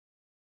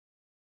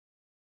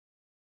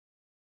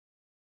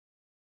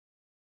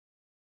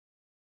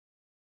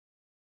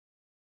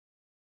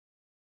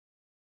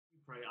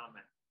pray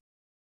amen.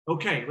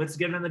 Okay, let's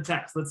get into the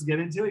text. Let's get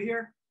into it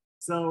here.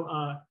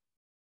 So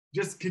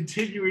just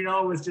continuing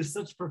on with just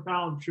such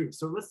profound truth.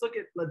 So let's look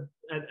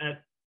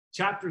at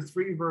chapter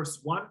 3, verse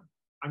 1.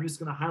 I'm just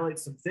going to highlight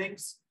some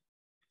things.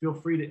 Feel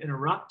free to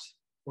interrupt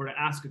or to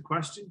ask a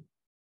question.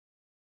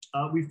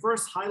 We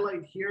first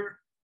highlight here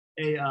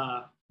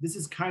this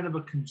is kind of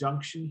a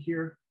conjunction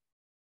here.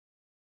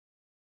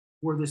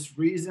 For this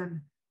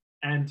reason,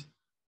 and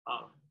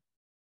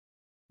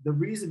the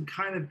reason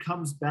kind of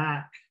comes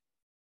back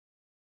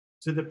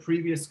to the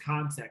previous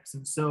context.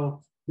 And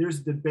so there's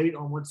debate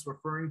on what's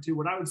referring to.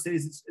 What I would say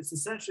is it's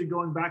essentially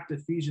going back to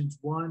Ephesians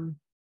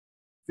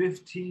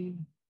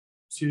 1:15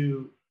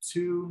 to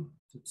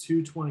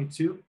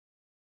 2:22.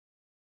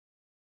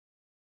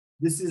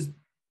 This is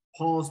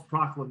Paul's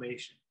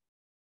proclamation.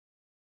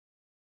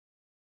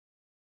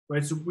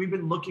 Right, so we've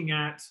been looking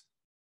at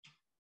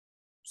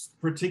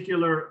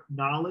particular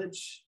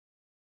knowledge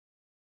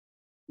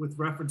with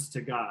reference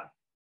to God,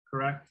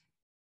 correct?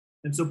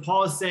 And so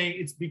Paul is saying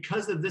it's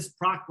because of this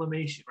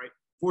proclamation, right?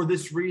 For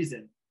this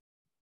reason,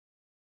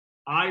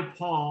 I,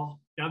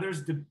 Paul, now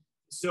there's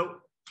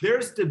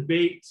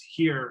debate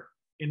here,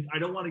 and I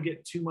don't want to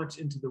get too much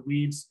into the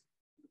weeds.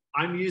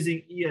 I'm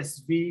using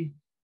ESV.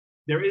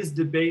 There is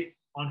debate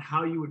on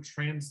how you would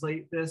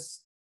translate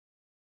this.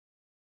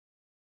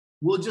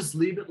 We'll just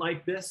leave it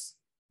like this,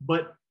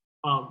 but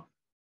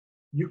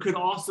you could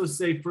also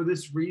say, for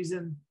this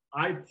reason,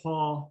 I,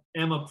 Paul,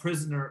 am a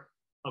prisoner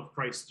of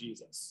Christ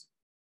Jesus.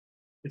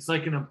 It's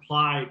like an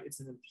implied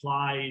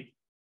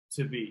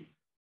to be.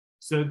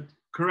 So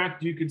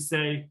correct, you could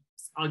say,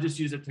 I'll just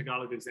use a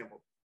Tagalog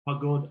example,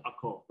 pagod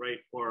ako,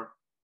 right? Or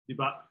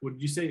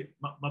would you say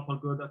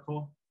mapagod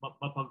ako?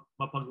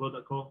 Mapagod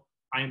ako?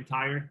 I am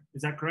tired.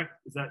 Is that correct?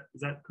 Is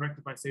that correct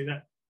if I say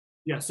that?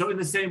 Yeah. So in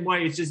the same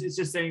way, it's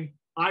just saying,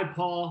 I,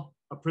 Paul,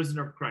 a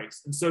prisoner of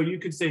Christ. And so you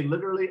could say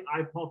literally,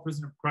 I, Paul,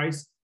 prisoner of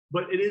Christ,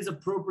 but it is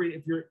appropriate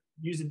if you're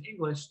using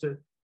English to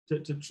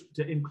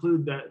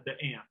include the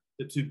am,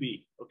 the to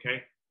be,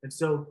 okay? And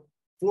so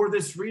for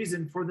this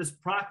reason, for this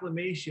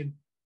proclamation,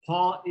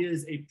 Paul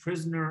is a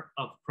prisoner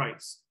of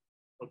Christ.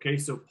 Okay,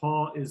 so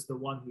Paul is the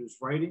one who's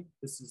writing.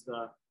 This is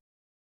the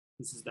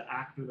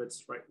actor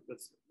that's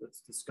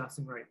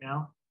discussing right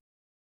now.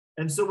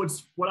 And so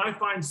what I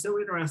find so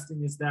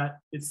interesting is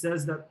that it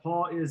says that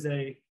Paul is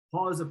a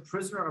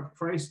prisoner of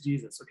Christ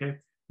Jesus. Okay,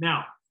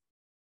 now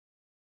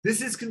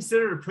this is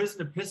considered a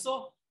prison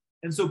epistle,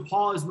 and so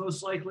Paul is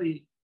most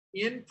likely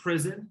in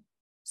prison.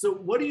 So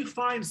what do you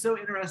find so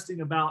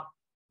interesting about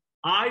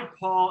I,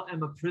 Paul,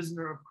 am a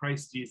prisoner of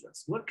Christ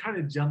Jesus? What kind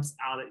of jumps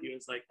out at you?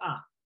 It's like,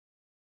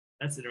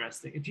 that's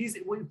interesting. If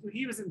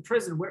he was in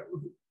prison,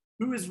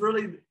 who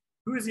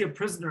is he a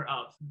prisoner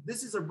of?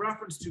 This is a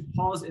reference to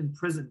Paul's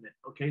imprisonment.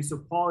 Okay, so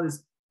Paul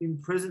is in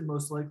prison,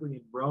 most likely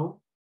in Rome.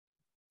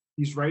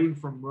 He's writing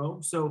from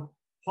Rome. So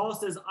Paul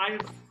says, I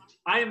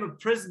am a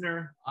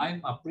prisoner.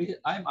 I'm a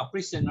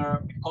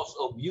prisoner because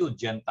of you,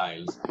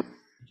 Gentiles.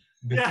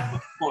 Yeah.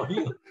 For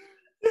you.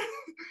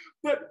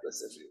 But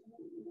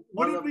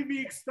wouldn't we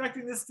be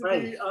expecting this to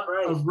be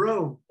of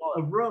Rome,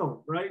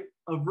 right?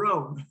 Of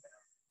Rome.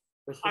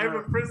 I'm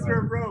a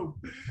prisoner of Rome.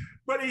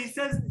 But he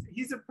says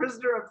he's a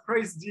prisoner of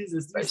Christ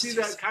Jesus. Do you see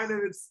that kind of,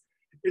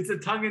 it's a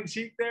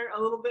tongue-in-cheek there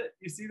a little bit?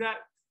 You see that?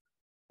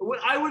 What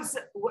I would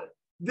say,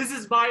 this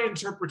is my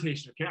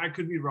interpretation, okay? I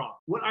could be wrong.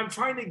 What I'm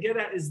trying to get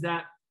at is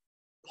that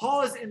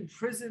Paul is in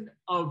prison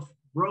of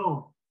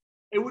Rome.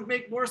 It would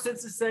make more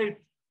sense to say,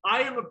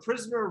 I am a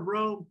prisoner of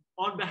Rome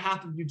on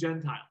behalf of you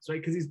Gentiles,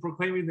 right? Because he's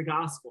proclaiming the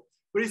gospel.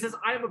 But he says,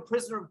 I am a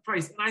prisoner of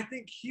Christ. And I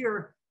think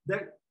here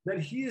that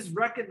he is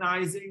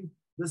recognizing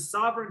the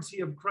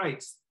sovereignty of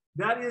Christ.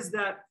 That is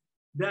that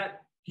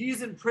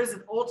he's in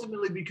prison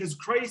ultimately because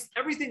Christ,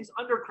 everything's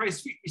under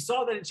Christ's feet. We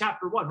saw that in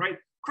chapter 1, right?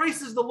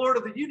 Christ is the Lord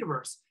of the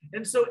universe.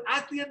 And so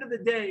at the end of the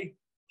day,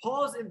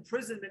 Paul's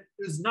imprisonment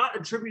is not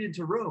attributed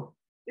to Rome.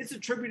 It's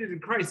attributed to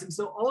Christ. And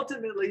so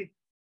ultimately,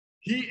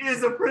 he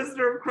is a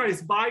prisoner of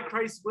Christ by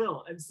Christ's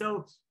will. And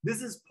so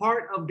this is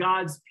part of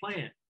God's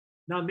plan.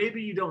 Now,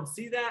 maybe you don't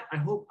see that. I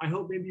hope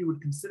maybe you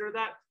would consider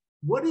that.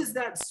 What does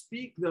that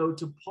speak, though,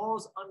 to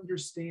Paul's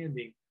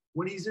understanding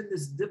when he's in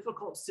this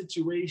difficult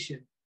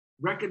situation,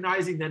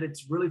 recognizing that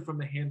it's really from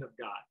the hand of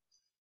God?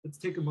 Let's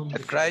take a moment.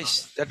 That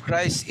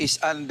Christ is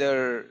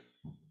under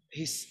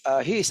he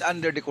is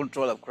under the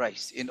control of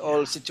Christ in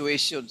all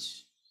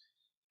situations.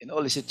 In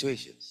all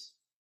situations.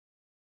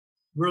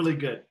 Really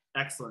good.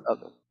 Excellent.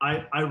 Okay.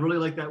 I really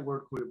like that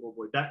word,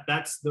 boy.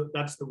 That's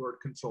the word,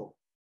 control.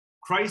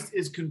 Christ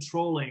is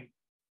controlling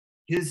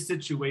his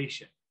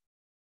situation.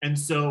 And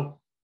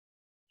so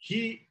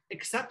he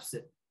accepts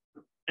it.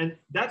 And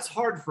that's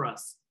hard for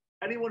us.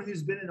 Anyone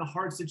who's been in a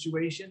hard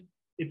situation,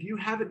 if you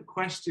haven't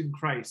questioned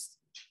Christ,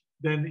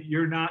 then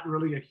you're not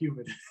really a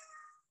human.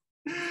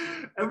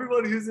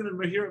 Everyone who's in a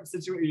Mahiram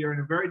situation, you're in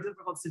a very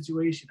difficult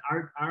situation.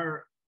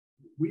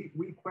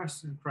 We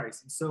question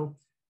Christ. And so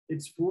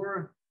it's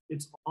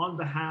on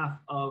behalf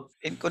of.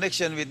 In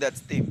connection with that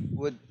theme,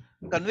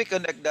 can we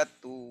connect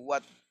that to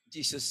what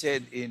Jesus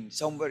said in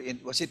somewhere in,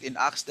 was it in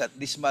Acts, that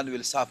this man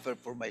will suffer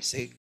for my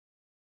sake?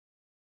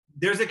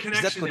 There's a Is that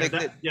connection there.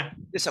 connected? Yeah,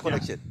 There's a yeah,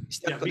 connection. Is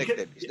that yeah.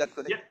 connected? Is that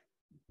connected? Yeah,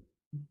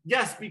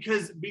 yes,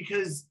 because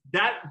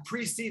that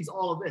precedes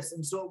all of this,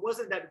 and so it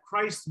wasn't that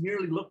Christ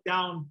merely looked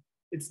down.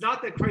 It's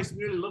not that Christ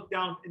merely looked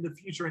down in the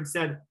future and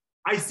said,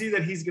 "I see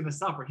that he's going to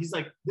suffer." He's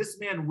like, "This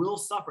man will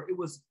suffer." It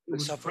was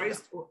Suffer,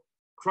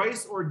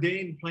 Christ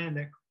ordained plan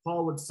that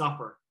Paul would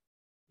suffer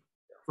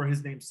for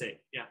his name's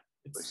sake. Yeah,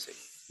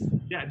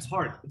 it's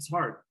hard. It's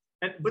hard.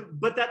 And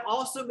but that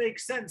also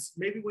makes sense.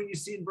 Maybe when you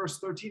see in verse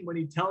 13 when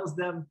he tells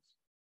them,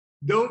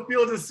 "Don't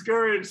feel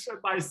discouraged at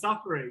my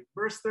suffering."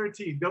 Verse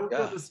 13, don't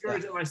feel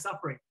discouraged at my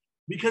suffering,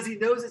 because he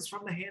knows it's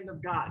from the hand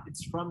of God.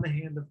 It's from the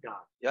hand of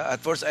God. Yeah,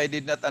 at first I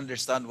did not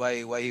understand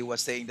why he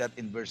was saying that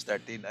in verse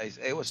 13.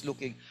 I was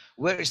looking,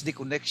 where is the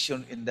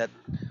connection in that?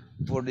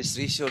 For this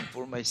reason,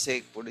 for my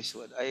sake, for this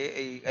one.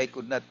 I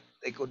could not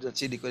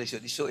see the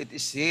connection. So it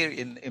is here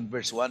in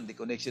verse 1. The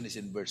connection is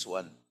in verse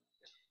 1.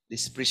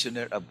 This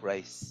prisoner of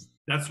Christ.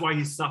 That's why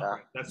he's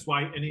suffering. That's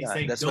why, and he's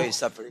saying, that's why he's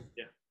suffering.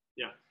 Yeah.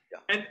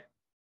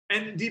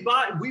 And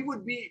Diba, we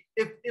would be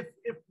if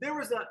there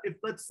was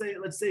if let's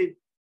say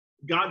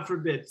God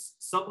forbid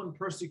someone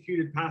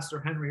persecuted Pastor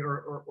Henry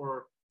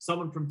or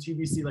someone from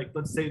TBC, like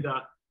let's say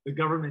the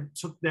government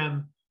took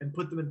them and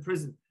put them in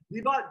prison.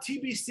 Diba,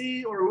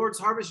 TBC or Lord's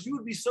Harvest, you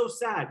would be so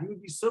sad. You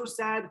would be so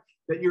sad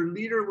that your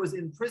leader was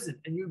in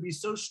prison, and you would be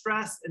so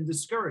stressed and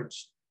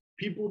discouraged.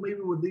 People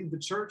maybe would leave the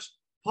church.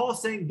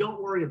 Paul's saying, don't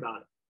worry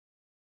about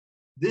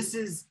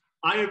it.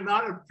 I am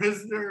not a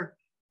prisoner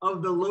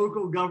of the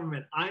local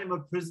government. I am a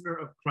prisoner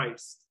of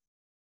Christ.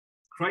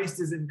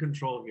 Christ is in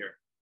control here.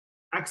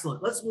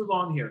 Excellent. Let's move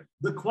on here.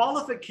 The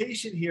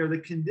qualification here, the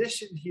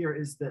condition here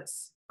is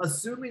this: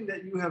 assuming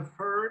that you have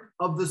heard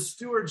of the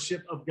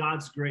stewardship of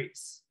God's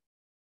grace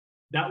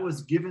that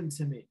was given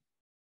to me.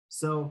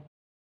 So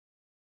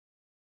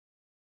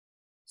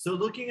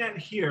looking at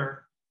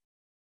here,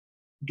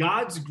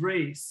 God's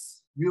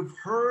grace, you've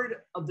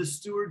heard of the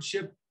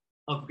stewardship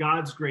of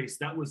God's grace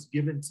that was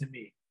given to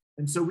me.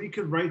 And so we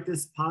could write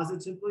this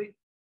positively.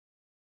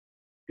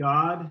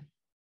 God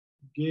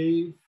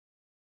gave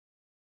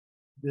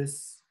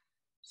this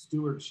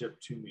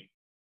stewardship to me.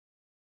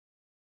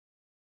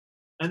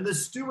 And the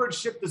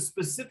stewardship, the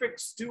specific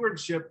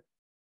stewardship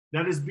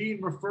that is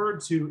being referred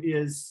to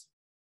is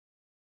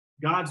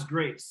God's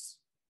grace.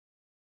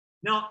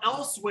 Now,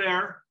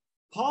 elsewhere,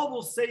 Paul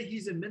will say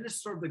he's a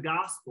minister of the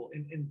gospel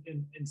in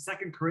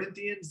 2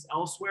 Corinthians,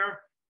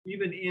 elsewhere,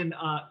 even in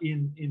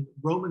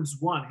Romans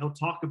 1, he'll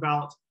talk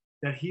about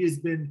that he has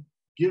been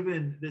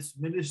given this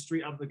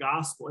ministry of the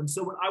gospel. And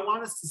so what I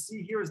want us to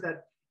see here is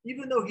that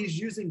even though he's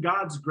using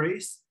God's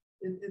grace,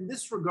 in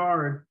this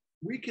regard,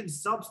 we can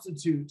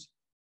substitute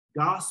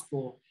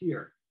gospel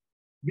here,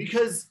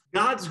 because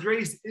God's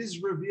grace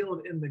is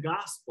revealed in the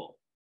gospel.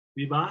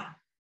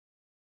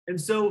 And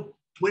so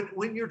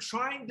when you're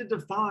trying to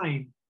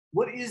define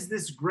what is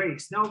this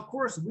grace, now of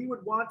course we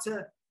would want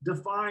to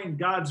define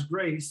God's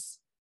grace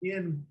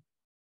in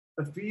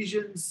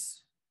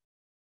Ephesians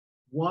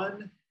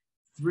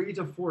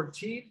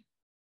 1:3-14,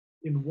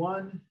 in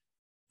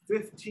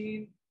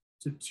 1:15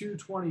 to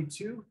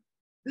 2:22.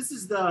 This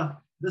is the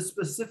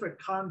specific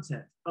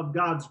content of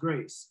God's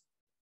grace.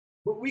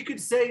 But we could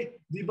say,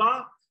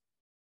 Diba,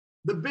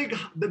 the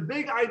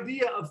big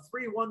idea of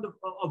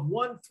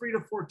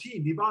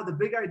 1:3-14, Diba, the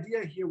big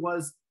idea here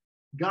was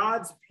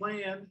God's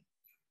plan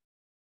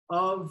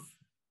of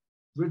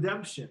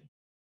redemption.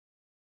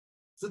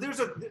 So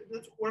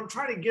what I'm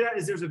trying to get at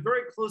is there's a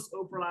very close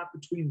overlap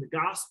between the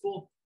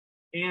gospel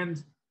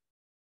and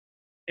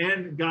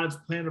God's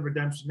plan of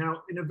redemption.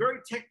 Now, in a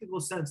very technical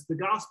sense, the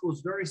gospel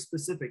is very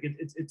specific.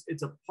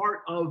 It's a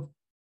part of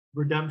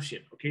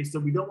redemption. Okay, so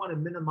we don't want to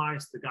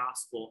minimize the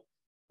gospel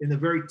in a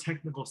very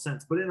technical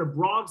sense, but in a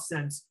broad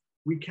sense,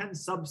 we can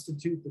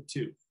substitute the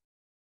two.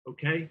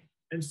 Okay,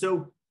 and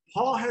so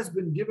Paul has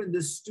been given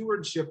this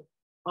stewardship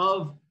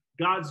of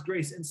God's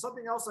grace. And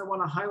something else I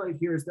want to highlight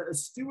here is that a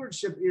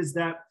stewardship is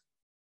that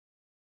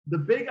the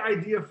big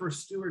idea for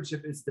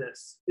stewardship is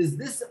this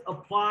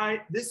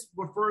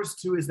refers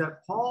to is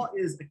that Paul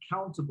is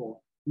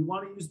accountable. We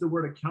want to use the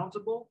word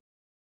accountable,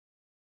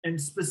 and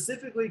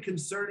specifically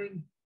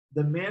concerning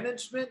the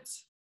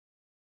management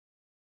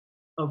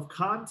of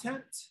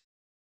content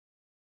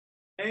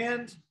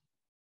and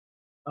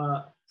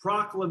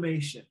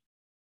proclamation.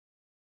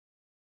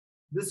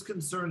 This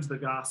concerns the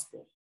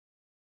gospel.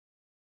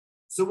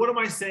 So what am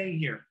I saying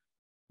here?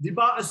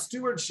 A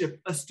stewardship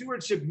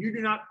you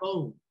do not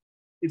own.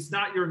 It's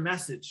not your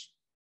message.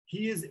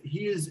 He is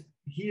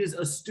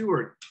a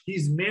steward.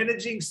 He's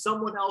managing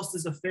someone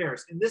else's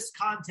affairs. In this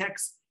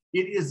context,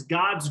 it is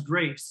God's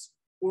grace,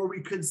 or we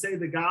could say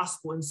the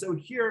gospel. And so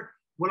here,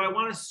 what I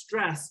want to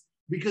stress,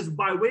 because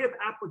by way of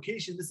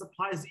application, this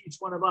applies to each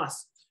one of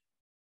us.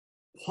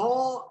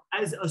 Paul,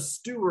 as a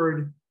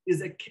steward,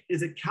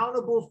 is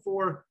accountable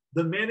for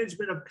the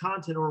management of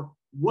content, or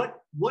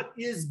what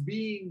is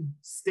being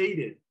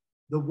stated,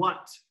 the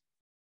what.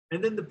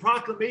 And then the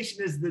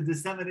proclamation is the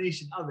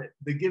dissemination of it,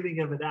 the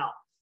giving of it out.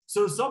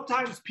 So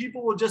sometimes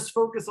people will just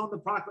focus on the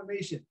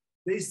proclamation.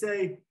 They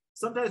say,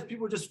 sometimes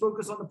people just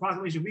focus on the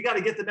proclamation. We got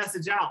to get the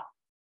message out.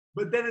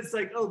 But then it's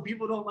like, oh,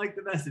 people don't like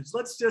the message.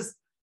 Let's just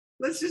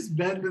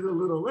bend it a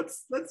little.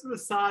 Let's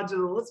massage it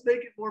a little. Let's make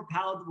it more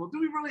palatable. Do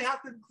we really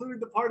have to include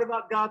the part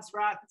about God's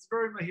wrath? It's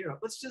very minor.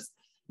 Let's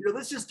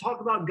just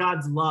talk about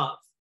God's love.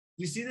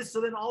 You see this?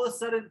 So then all of a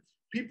sudden,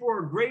 people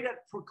are great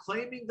at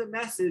proclaiming the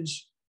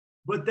message,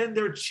 but then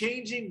they're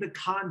changing the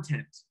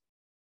content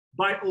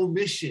by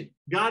omission.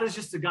 God is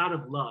just a God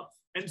of love.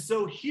 And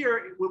so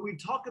here, when we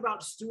talk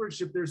about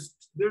stewardship, there's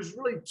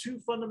really two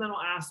fundamental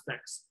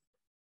aspects.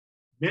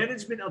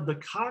 Management of the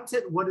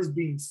content, what is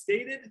being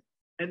stated,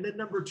 and then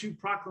number two,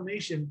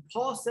 proclamation.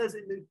 Paul says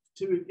in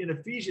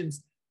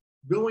Ephesians,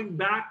 going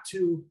back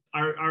to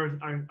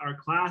our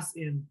class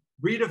in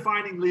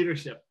redefining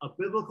leadership, a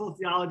biblical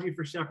theology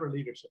for shepherd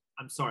leadership.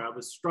 I'm sorry, I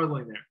was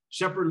struggling there.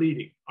 Shepherd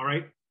leading, all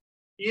right?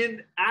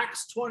 In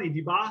Acts 20,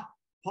 Diba,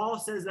 Paul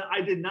says that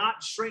I did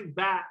not shrink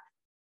back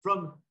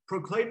from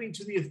proclaiming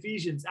to the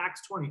Ephesians,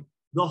 Acts 20,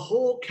 the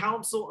whole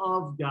counsel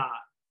of God.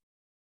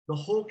 The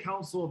whole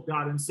counsel of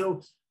God. And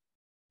so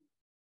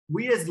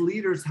we as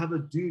leaders have a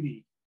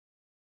duty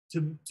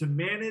to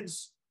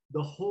manage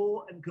the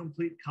whole and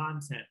complete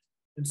content.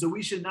 And so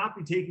we should not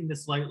be taking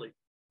this lightly.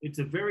 It's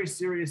very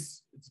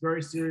serious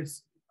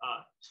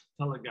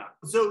telegon.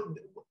 So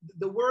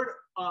the word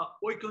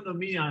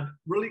oikonomian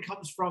really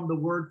comes from the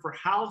word for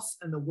house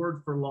and the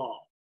word for law.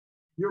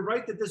 You're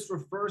right that this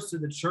refers to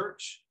the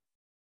church,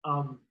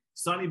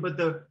 Sonny, but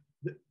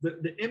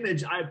the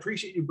image, I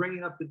appreciate you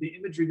bringing up the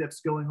imagery that's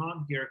going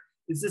on here,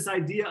 is this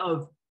idea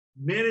of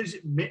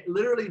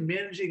literally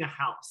managing a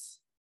house.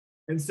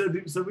 And so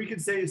we can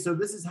say, so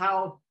this is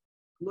how,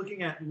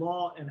 looking at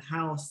law and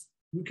house,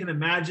 you can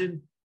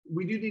imagine,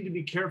 we do need to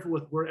be careful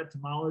with word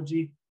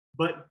etymology,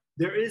 but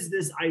there is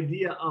this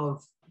idea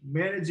of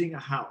managing a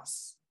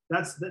house.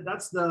 That's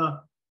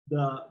the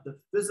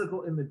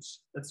physical image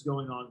that's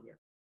going on here.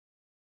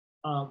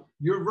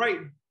 You're right.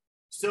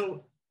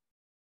 So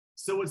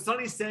what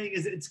Sonny's saying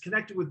is it's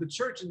connected with the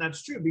church, and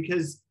that's true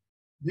because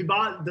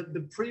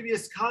the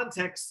previous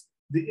context,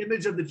 the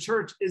image of the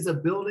church is a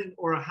building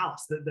or a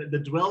house,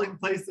 the dwelling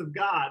place of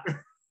God,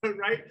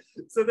 right?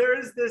 So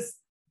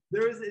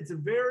it's a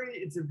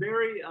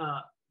very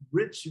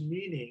rich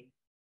meaning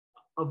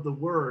of the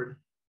word,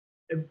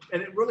 and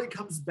it really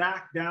comes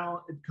back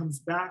to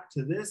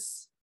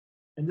this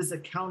and this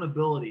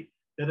accountability,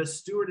 that a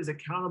steward is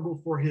accountable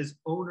for his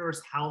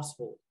owner's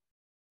household.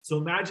 So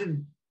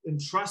imagine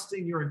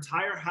entrusting your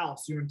entire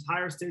house, your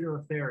entire state of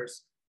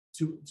affairs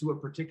to a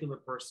particular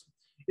person.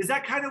 Is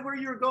that kind of where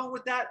you're going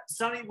with that,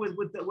 Sonny, with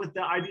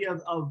the idea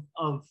of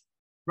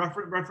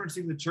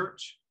referencing the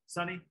church,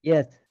 Sonny?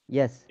 Yes,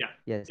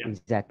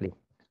 exactly.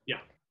 Yeah,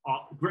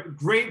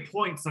 great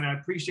point, Sonny. I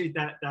appreciate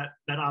that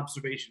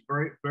observation.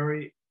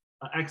 Very.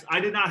 I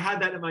did not have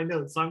that in my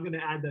notes, so I'm going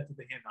to add that to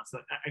the handout. So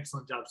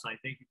excellent job, Sonny.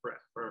 Thank you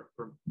for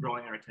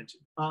drawing our attention.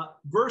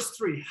 Verse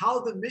 3, how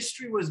the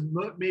mystery was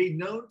made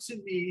known to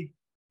me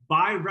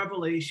by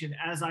revelation,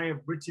 as I have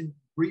written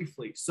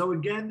briefly. So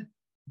again,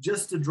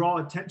 just to draw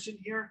attention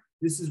here,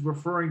 this is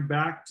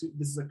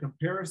a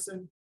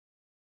comparison,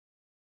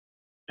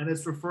 and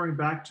it's referring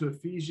back to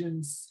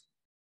Ephesians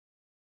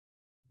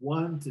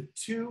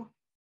 1-2.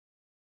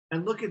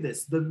 And look at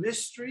this, the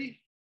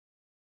mystery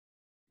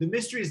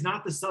is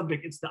not the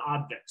subject, it's the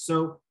object.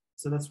 So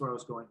that's where I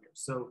was going here.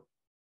 So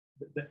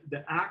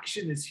the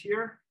action is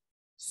here.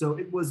 So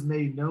it was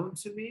made known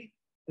to me.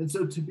 And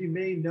so to be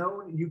made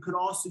known, you could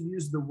also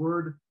use the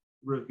word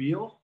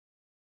reveal.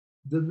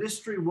 The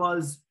mystery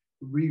was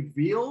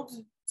revealed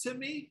to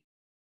me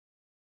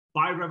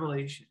by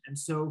revelation. And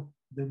so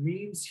the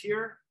means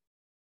here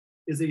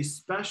is a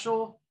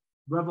special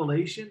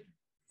revelation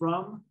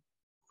from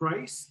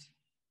Christ.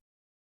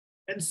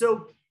 And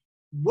so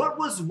what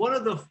was one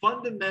of the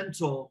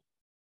fundamental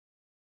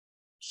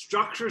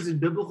structures in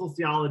biblical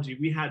theology?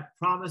 We had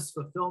promise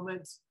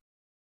fulfillment.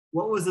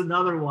 What was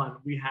another one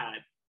we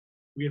had?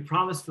 We had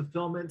promise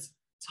fulfillment,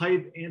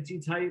 type,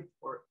 antitype,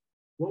 or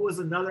what was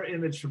another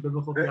image for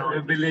biblical theology?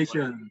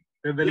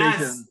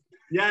 Revelation.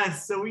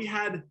 Yes.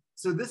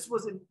 So this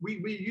was,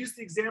 we used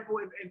the example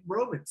in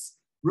Romans.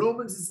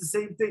 Romans is the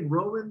same thing.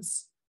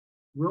 Romans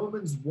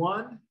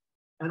 1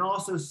 and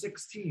also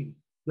 16,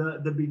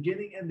 the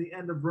beginning and the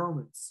end of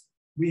Romans.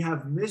 We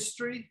have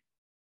mystery,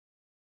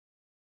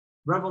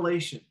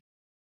 revelation.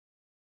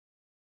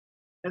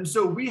 And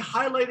so we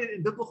highlighted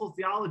in biblical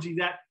theology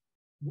that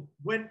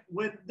when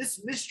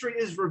this mystery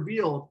is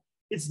revealed,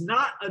 it's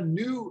not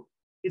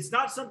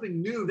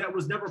something new that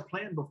was never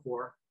planned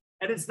before,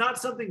 and it's not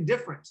something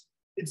different.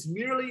 It's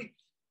merely,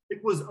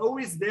 it was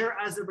always there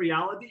as a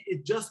reality,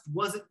 it just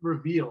wasn't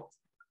revealed.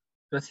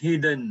 It was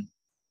hidden.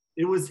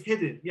 It was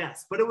hidden,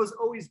 yes, but it was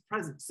always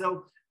present.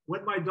 So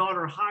when my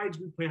daughter hides,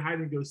 we play hide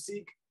and go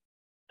seek.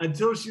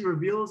 Until she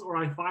reveals or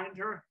I find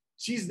her,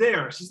 she's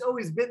there. She's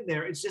always been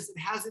there. It's just, it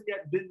hasn't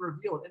yet been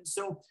revealed. And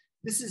so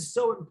this is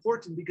so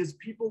important because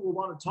people will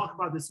want to talk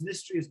about this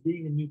mystery as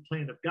being a new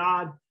plan of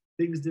God.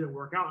 Things didn't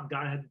work out and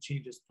God had to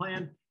change his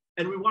plan.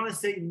 And we want to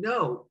say,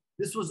 no,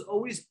 this was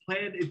always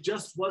planned. It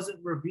just wasn't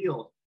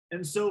revealed.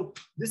 And so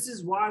this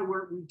is why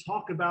we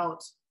talk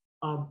about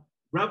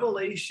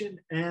revelation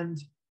and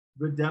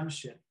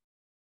redemption.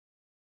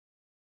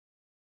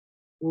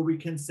 Or we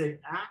can say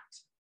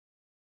act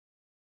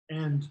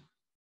and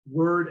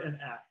word and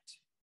act.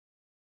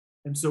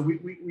 And so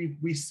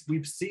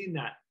we've seen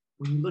that.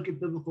 When you look at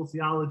biblical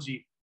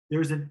theology,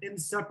 there's an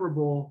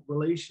inseparable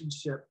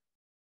relationship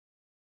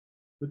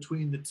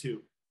between the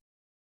two.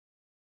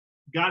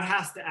 God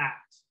has to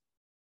act.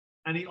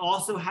 And he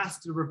also has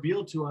to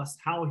reveal to us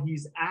how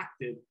he's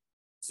acted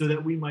so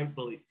that we might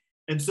believe.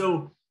 And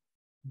so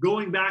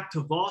going back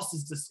to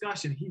Voss's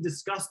discussion, he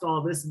discussed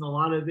all this, and a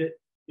lot of it,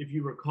 if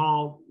you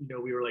recall,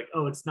 we were like,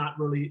 oh, it's not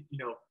really,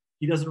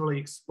 he doesn't really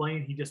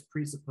explain, he just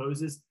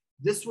presupposes.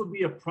 This would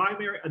be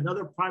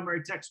another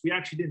primary text. We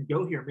actually didn't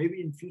go here.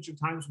 Maybe in future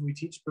times when we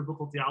teach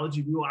biblical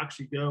theology, we will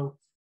actually go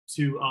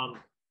to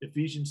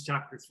Ephesians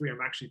chapter 3.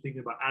 I'm actually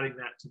thinking about adding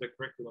that to the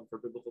curriculum for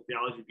biblical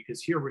theology,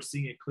 because here we're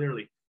seeing it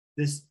clearly.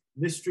 This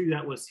mystery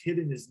that was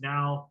hidden is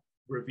now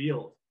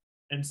revealed.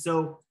 And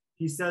so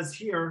he says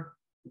here,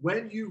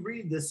 when you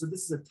read this, so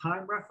this is a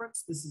time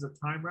reference. This is a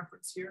time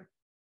reference here.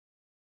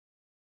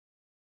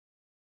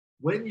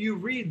 When you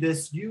read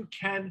this, you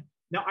can,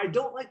 now I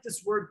don't like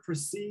this word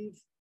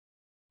perceive,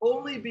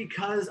 only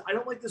because I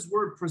don't like this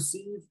word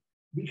perceive,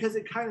 because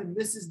it kind of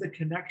misses the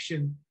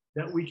connection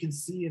that we can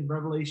see in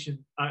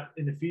Revelation,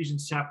 in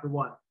Ephesians chapter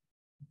 1.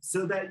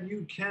 So that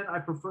you can, I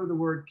prefer the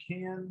word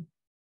can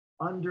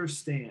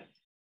understand.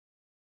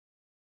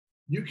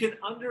 You can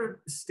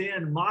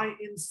understand my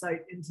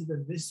insight into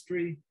the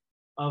mystery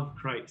of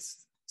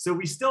Christ. So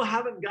we still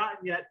haven't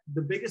gotten yet.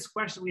 The biggest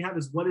question we have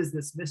is, what is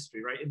this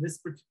mystery, right? In this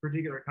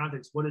particular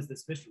context, what is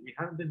this mystery? We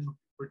haven't been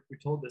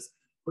told this,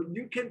 but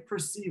you can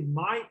perceive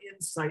my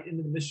insight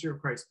into the mystery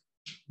of Christ.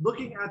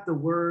 Looking at the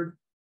word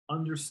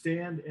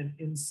understand and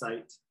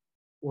insight,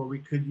 or we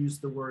could use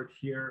the word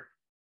here.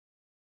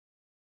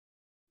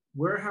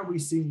 Where have we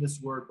seen this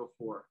word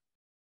before?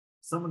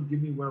 Someone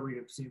give me where we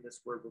have seen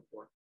this word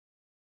before.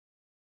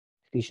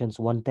 Ephesians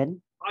 1:10.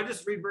 I'll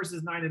just read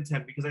verses 9 and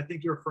 10 because I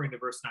think you're referring to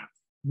verse 9.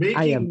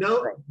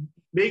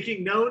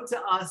 Making known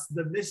to us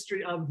the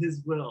mystery of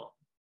his will.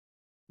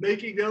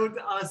 Making known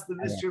to us the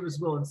mystery of his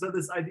will. And so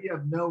this idea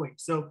of knowing.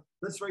 So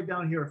let's write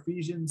down here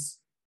Ephesians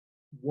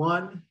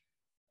 1,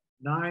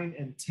 9,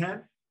 and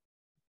 10.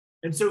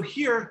 And so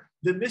here,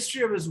 the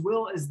mystery of his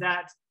will is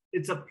that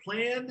it's a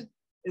plan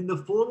in the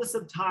fullness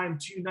of time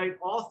to unite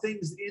all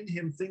things in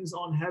him, things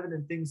on heaven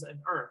and things on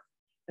earth.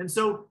 And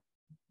so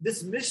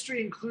this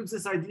mystery includes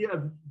this idea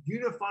of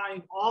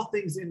unifying all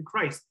things in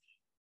Christ.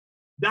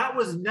 That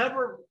was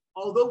never,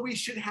 although we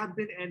should have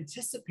been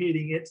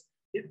anticipating it,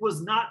 it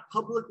was not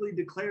publicly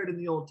declared in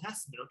the Old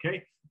Testament,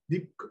 okay?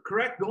 The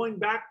correct, going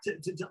back to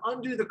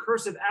undo the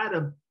curse of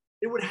Adam,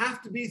 it would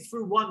have to be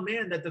through one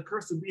man that the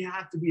curse would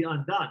have to be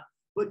undone.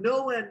 But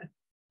no one,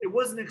 it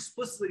wasn't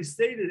explicitly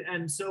stated,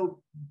 and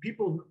so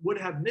people would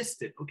have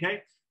missed it,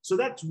 okay? So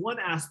that's one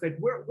aspect.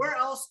 Where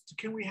else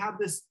can we have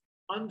this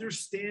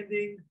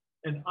understanding?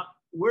 And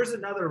where's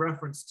another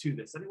reference to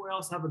this? Anyone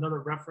else have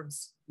another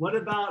reference? What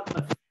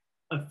about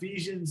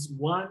Ephesians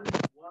 1,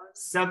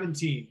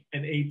 17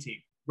 and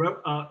 18?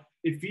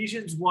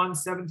 Ephesians 1,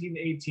 17,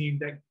 18,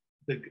 that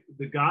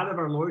the God of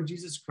our Lord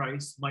Jesus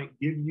Christ might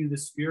give you the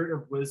spirit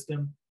of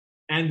wisdom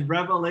and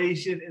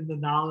revelation in the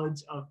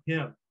knowledge of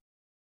him,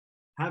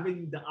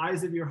 having the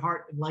eyes of your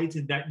heart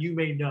enlightened that you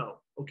may know.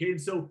 Okay,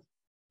 and so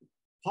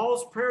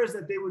Paul's prayer is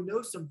that they would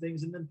know some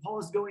things, and then Paul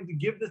is going to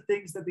give the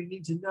things that they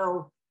need to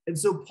know. And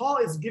so Paul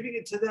is giving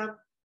it to them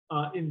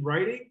in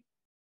writing.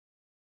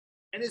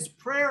 And his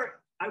prayer,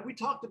 we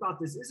talked about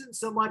this, isn't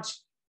so much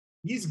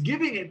he's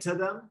giving it to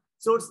them.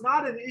 So it's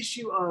not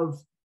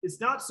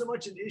so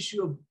much an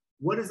issue of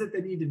what is it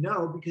they need to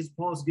know because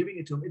Paul's giving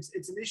it to them.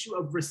 It's an issue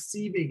of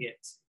receiving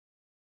it.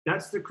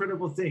 That's the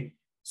critical thing.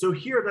 So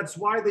here, that's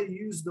why they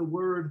use the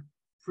word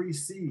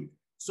precede,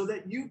 so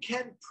that you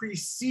can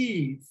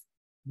perceive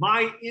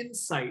my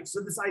insight.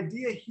 So this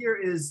idea here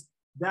is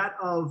that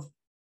of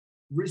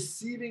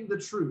receiving the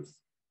truth.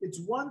 It's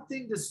one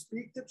thing to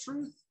speak the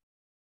truth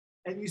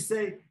and you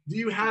say, do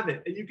you have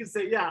it? And you can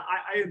say, yeah,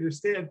 I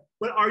understand,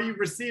 but are you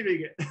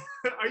receiving it?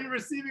 Are you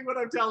receiving what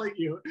I'm telling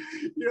you?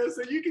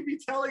 So you can be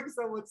telling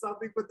someone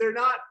something, but they're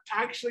not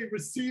actually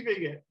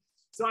receiving it.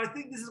 So I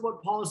think this is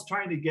what Paul is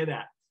trying to get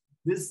at.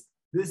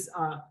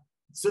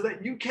 So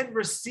that you can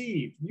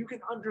receive, you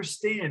can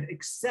understand,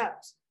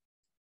 accept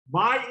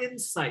my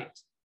insight,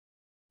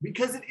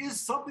 because it is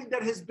something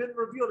that has been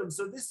revealed. And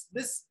so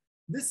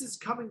this is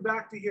coming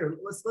back to here.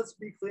 Let's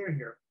be clear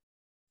here.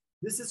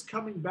 This is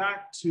coming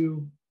back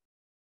to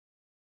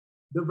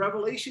the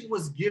revelation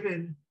was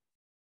given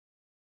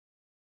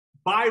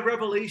by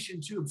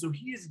revelation to him. So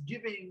he is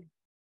giving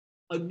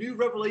a new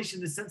revelation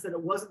in the sense that it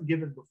wasn't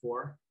given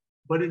before,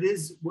 but it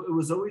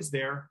was always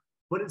there.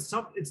 But it's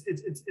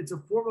a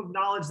form of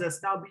knowledge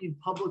that's now being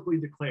publicly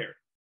declared.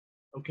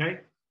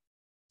 Okay?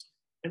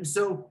 And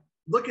so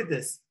look at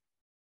this.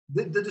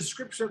 The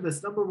description of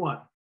this, number one.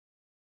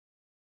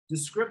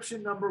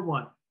 Description number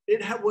one.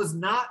 It was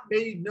not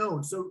made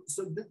known. So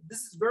this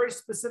is very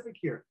specific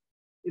here.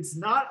 It's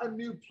not a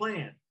new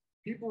plan.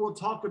 People will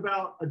talk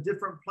about a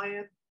different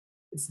plan.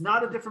 It's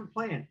not a different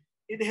plan.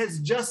 It has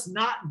just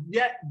not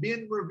yet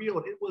been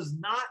revealed. It was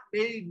not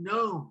made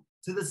known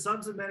to the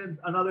sons of men in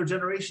another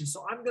generation.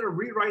 So I'm going to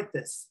rewrite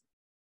this.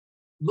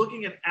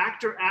 Looking at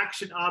actor,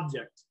 action,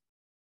 object.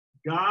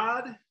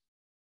 God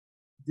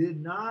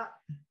did not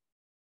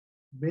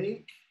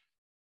make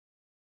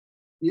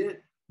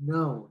it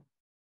known.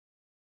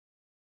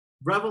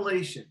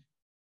 Revelation.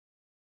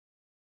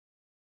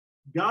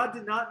 God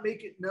did not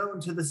make it known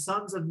to the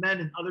sons of men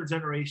in other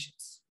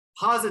generations.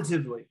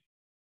 Positively.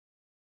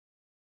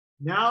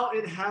 Now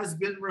it has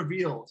been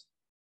revealed.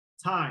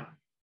 Time.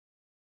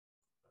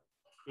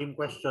 Same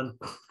question.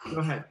 Go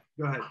ahead.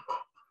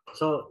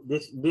 So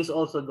this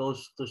also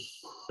goes to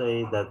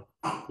say that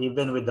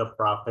even with the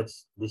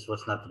prophets, this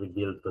was not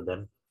revealed to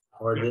them,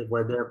 or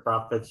were there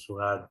prophets who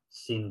had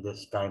seen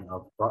this kind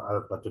of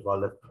what you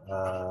call it?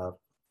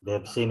 They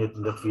have seen it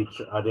in the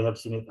future. They have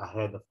seen it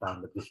ahead of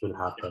time that this will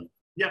happen.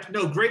 Yeah.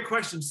 No. Great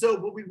question. So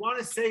what we want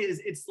to say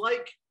is it's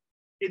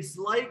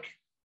like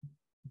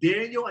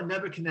Daniel and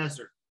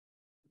Nebuchadnezzar.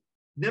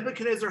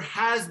 Nebuchadnezzar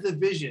has the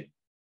vision,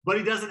 but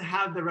he doesn't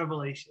have the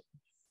revelation.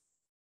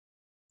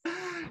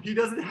 He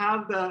doesn't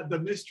have the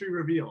mystery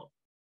revealed.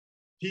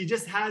 He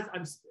just has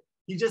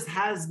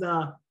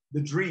the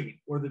dream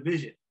or the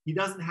vision. He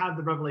doesn't have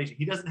the revelation.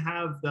 He doesn't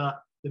have the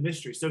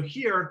mystery. So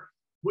here,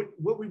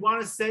 what we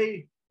want to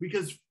say,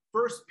 because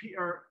First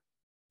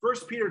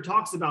Peter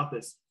talks about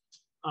this.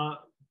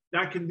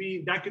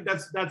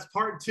 That's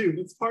part two.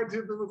 That's part two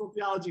of biblical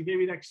theology,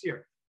 maybe next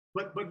year.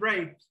 But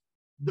Ray,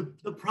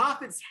 the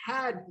prophets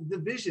had the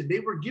vision. They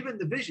were given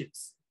the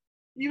visions.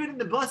 Even in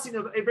the blessing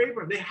of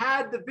Abraham, they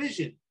had the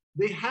vision.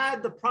 They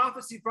had the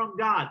prophecy from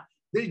God.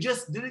 They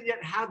just didn't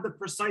yet have the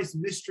precise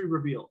mystery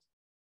revealed.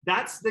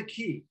 That's the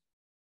key.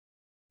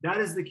 That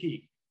is the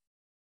key.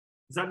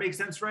 Does that make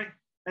sense, Ray?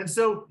 And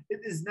so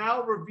it is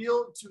now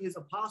revealed to his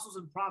apostles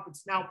and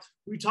prophets. Now,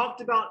 we talked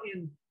about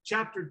in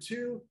chapter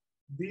 2,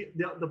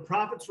 the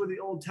prophets were the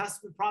Old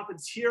Testament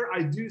prophets. Here,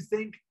 I do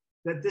think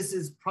that this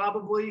is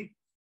probably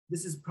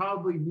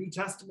New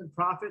Testament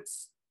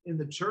prophets in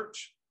the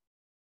church.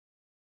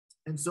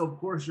 And so, of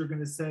course, you're going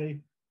to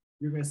say,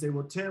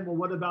 well, Tim,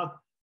 what about,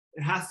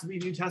 it has to be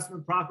New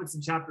Testament prophets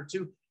in chapter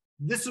 2.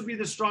 This would be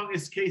the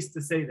strongest case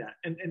to say that.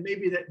 And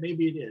maybe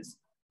it is.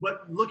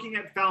 But looking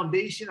at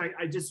foundation,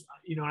 I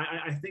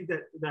think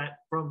that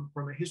from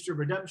a history of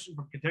redemption,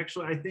 from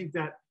contextual, I think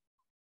that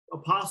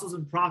apostles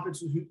and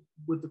prophets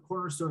with the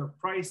cornerstone of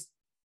Christ,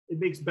 it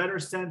makes better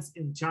sense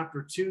in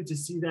chapter 2 to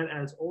see that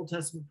as Old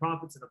Testament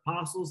prophets and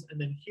apostles.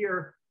 And then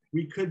here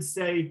we could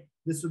say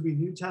this would be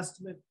New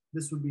Testament,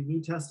 this would be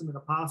New Testament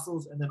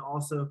apostles, and then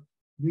also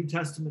New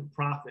Testament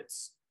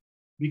prophets.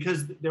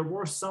 Because there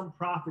were some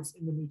prophets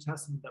in the New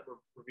Testament that were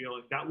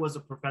revealing. That was a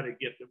prophetic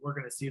gift, and we're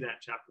going to see that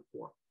in chapter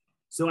 4.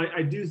 So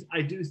I do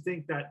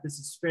think that this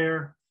is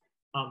fair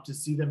to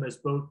see them as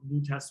both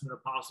New Testament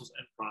apostles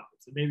and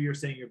prophets. And maybe you're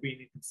saying you're being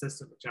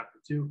inconsistent with chapter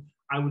 2.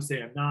 I would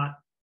say I'm not,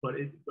 but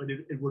it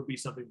would be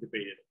something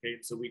debated.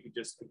 Okay, so we could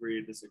just agree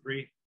to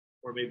disagree,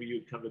 or maybe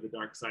you'd come to the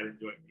dark side and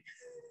join me.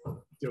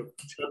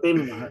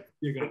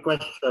 Tim,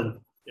 question.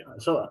 Yeah.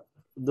 So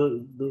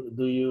do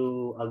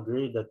you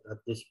agree that at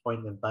this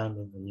point in time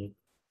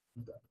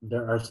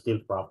there are still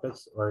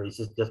prophets, or is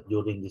it just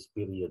during this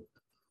period?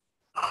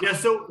 Yeah,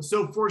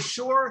 so for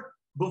sure,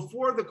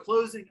 before the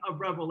closing of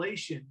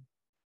Revelation,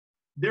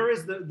 there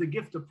is the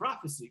gift of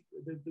prophecy.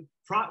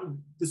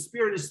 The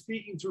Spirit is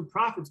speaking through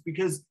prophets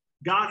because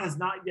God has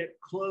not yet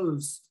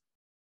closed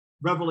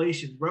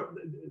Revelation.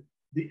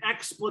 The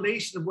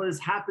explanation of what has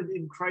happened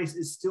in Christ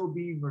is still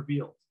being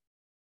revealed.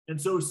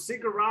 And so,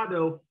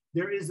 Sigurado,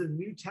 there is a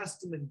New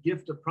Testament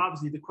gift of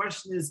prophecy. The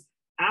question is,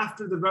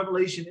 after the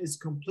revelation is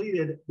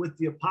completed with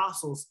the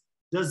apostles,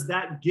 does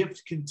that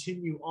gift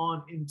continue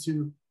on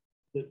into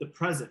the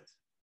present?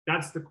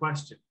 That's the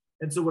question.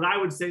 And so what I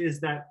would say is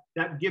that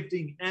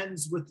gifting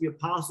ends with the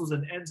apostles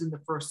and ends in the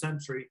first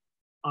century,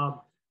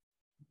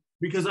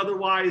 because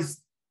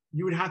otherwise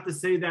you would have to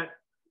say that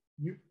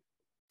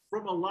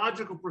from a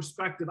logical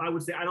perspective, I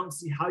would say, I don't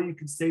see how you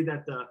can say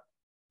that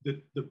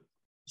the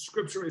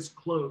scripture is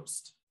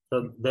closed.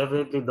 So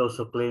definitely those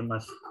who claim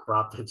as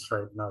prophets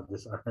right now,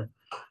 these are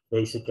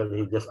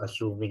basically just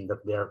assuming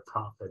that they are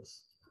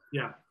prophets.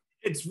 Yeah,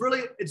 it's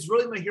really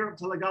Mahiram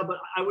Talaga, but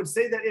I would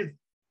say that if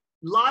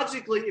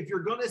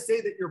you're going to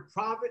say that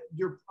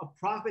you're a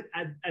prophet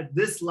at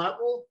this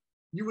level,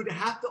 you would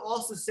have to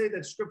also say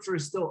that scripture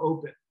is still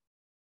open.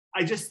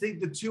 I just think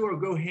the two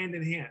go hand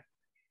in hand.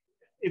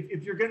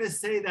 If you're going to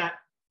say that,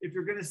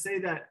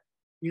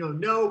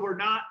 no, we're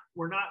not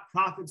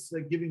prophets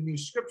giving new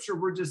scripture,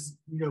 we're just,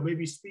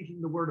 maybe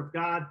speaking the word of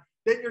God,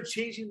 then you're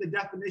changing the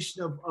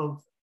definition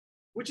of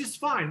which is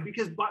fine,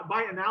 because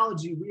by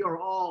analogy, we are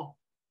all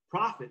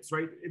prophets,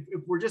 right?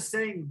 If we're just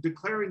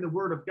declaring the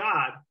word of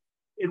God,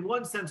 in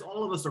one sense,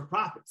 all of us are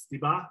prophets,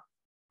 diba?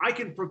 I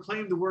can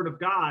proclaim the word of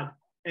God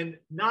and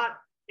not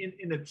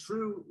in a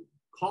true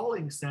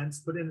calling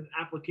sense, but in an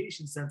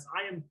application sense,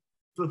 I am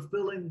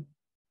fulfilling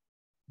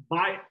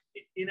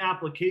in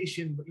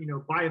application,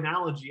 by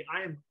analogy,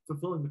 I am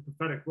fulfilling the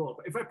prophetic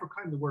role. If I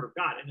proclaim the word of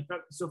God, and if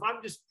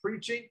I'm just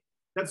preaching,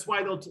 that's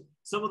why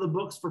some of the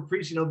books for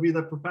preaching, it'll be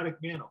the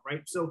prophetic manual,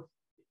 right? So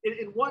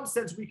in one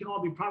sense, we can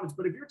all be prophets,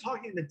 but if you're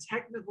talking in the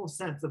technical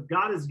sense of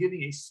God is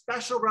giving a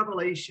special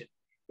revelation,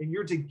 and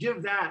you're to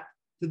give that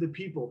to the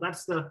people,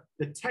 that's the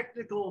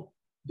technical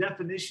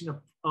definition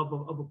of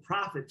a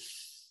prophet.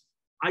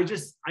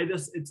 It's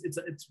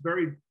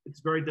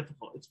very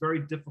difficult. It's very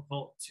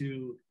difficult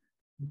to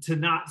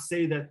not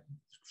say that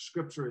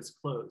scripture is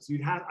closed.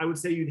 I would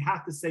say you'd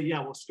have to say,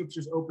 yeah, well,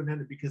 scripture's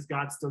open-ended because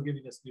God's still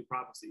giving us new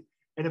prophecy.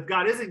 And if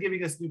God isn't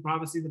giving us new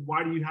prophecy, then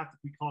why do you have to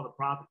be called a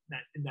prophet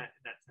in that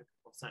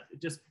technical sense?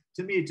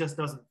 To me, it just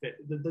doesn't fit.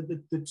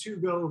 The two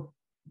go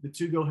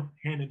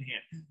hand in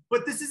hand.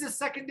 But this is a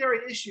secondary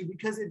issue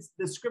because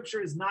the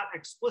scripture is not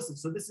explicit.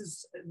 So this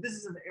is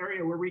an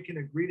area where we can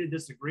agree to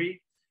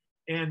disagree.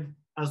 And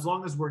as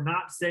long as we're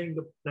not saying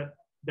that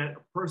a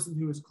person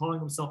who is calling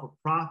himself a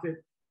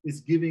prophet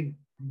is giving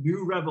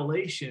new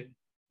revelation,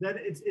 then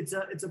it's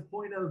a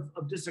point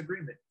of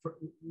disagreement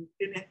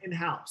in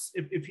house.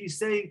 If he's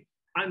saying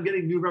I'm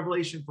getting new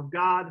revelation from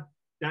God,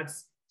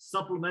 that's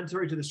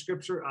supplementary to the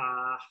scripture.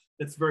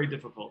 That's very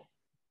difficult,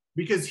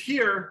 because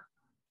here,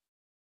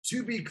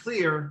 to be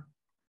clear,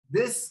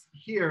 let's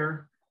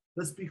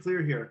be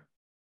clear here.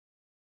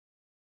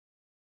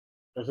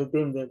 Because I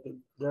think that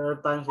there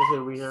are times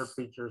that we hear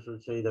preachers who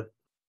say that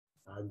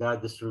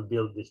God has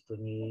revealed this to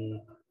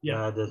me. Yeah.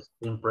 God has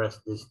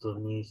impressed this to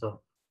me.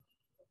 So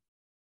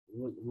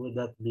would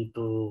that be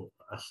too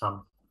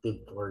assumptive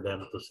for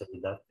them to say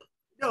that?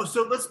 No.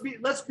 So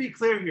let's be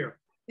clear here.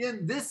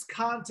 In this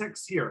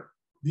context here,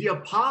 the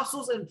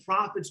apostles and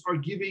prophets are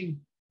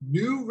giving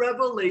new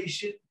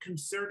revelation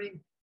concerning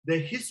the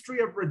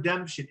history of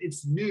redemption.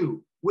 It's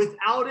new.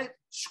 Without it,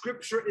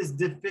 scripture is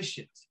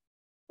deficient.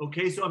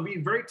 Okay, so I'm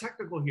being very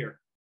technical here.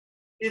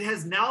 It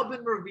has now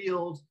been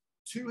revealed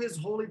to his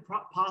holy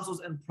apostles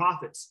and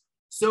prophets.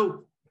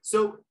 So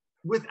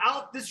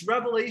without this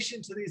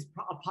revelation to these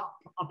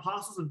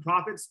apostles and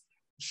prophets,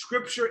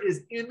 scripture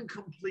is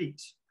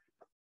incomplete.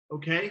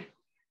 Okay,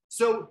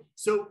 so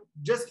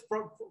just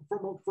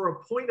for a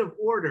point of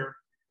order,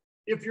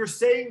 if you're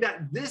saying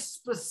that this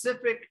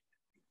specific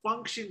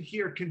function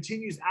here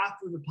continues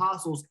after the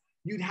apostles,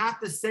 you'd have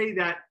to say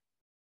that,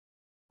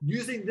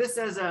 using this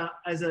as an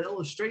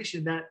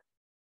illustration, that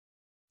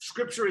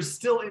scripture is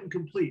still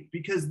incomplete,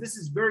 because this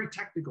is very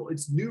technical.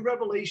 It's new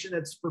revelation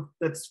that's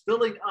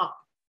filling up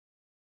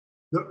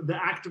the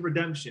act of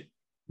redemption.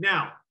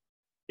 Now,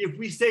 if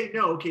we say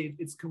no, okay,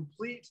 it's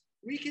complete,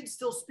 we can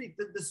still speak.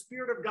 The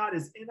Spirit of God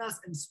is in us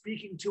and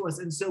speaking to us.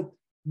 And so,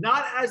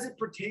 not as it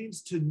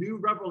pertains to new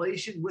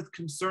revelation with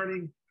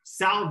concerning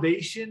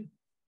salvation,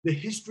 the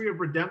history of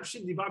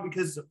redemption,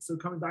 because, so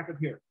coming back up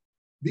here,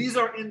 these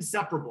are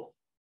inseparable.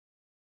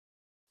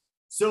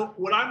 So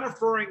what I'm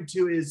referring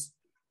to is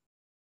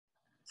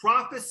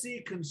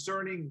prophecy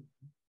concerning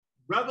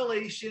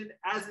revelation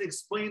as it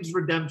explains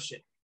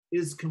redemption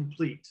is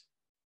complete.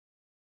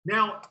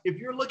 Now, if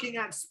you're looking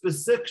at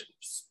specific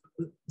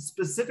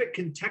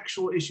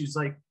contextual issues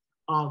like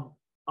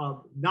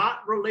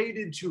not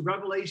related to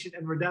revelation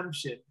and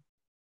redemption,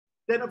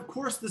 then of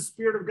course the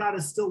Spirit of God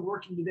is still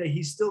working today.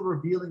 He's still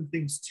revealing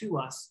things to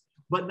us,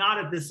 but not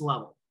at this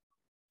level.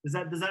 Does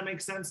that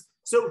make sense?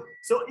 So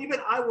even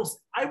I will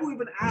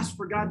even ask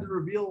for God to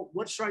reveal,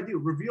 what should I do?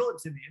 Reveal it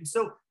to me. And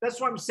so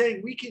that's why I'm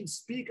saying we can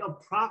speak of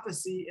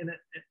prophecy in an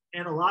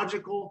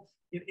analogical,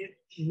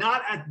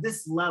 not at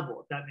this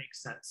level, if that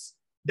makes sense.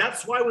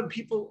 That's why when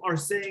people are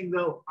saying,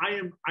 though, I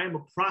am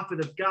a prophet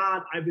of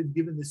God, I've been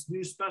given this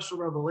new special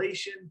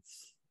revelation,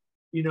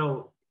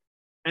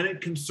 and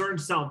it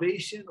concerns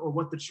salvation or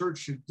what the church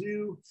should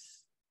do.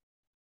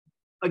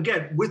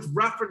 Again, with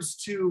reference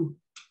to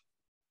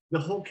the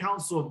whole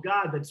counsel of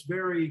God, that's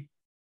really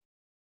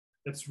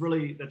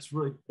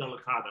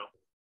delicado.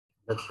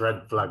 That's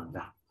red flag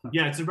now.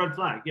 Yeah, it's a red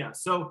flag. Yeah.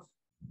 So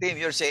Tim,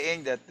 you're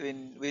saying that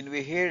when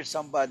we hear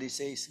somebody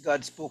says,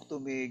 God spoke to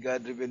me,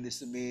 God revealed this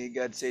to me,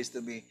 God says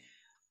to me,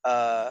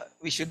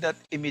 we should not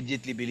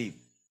immediately believe.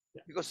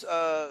 Yeah. Because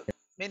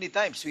many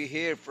times we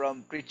hear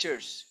from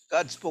preachers,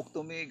 God spoke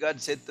to me, God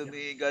said to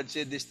me, God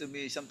said this to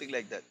me, something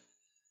like that.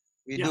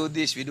 We do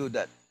this, we do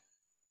that.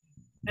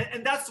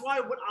 And that's why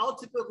what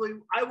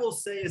I will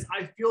say is,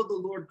 I feel the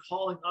Lord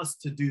calling us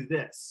to do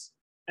this.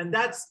 And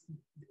that's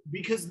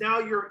because now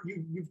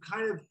you've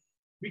kind of,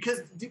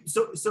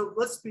 so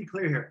let's be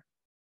clear here.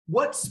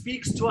 What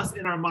speaks to us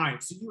in our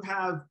mind? So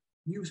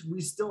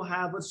we still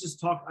have, let's just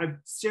talk, I've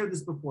shared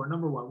this before.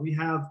 Number one, we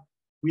have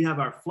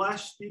our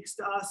flesh speaks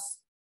to us.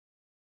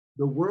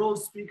 The world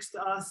speaks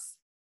to us.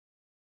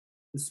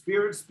 The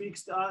Spirit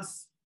speaks to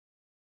us.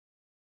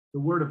 The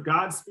Word of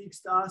God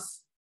speaks to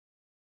us.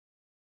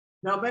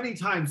 Now, many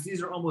times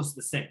these are almost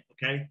the same,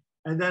 okay?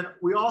 And then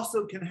we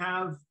also can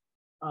have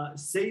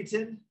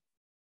Satan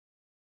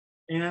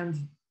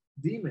and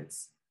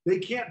demons. They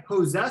can't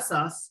possess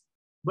us,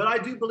 But I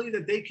do believe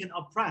that they can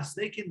oppress,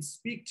 they can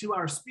speak to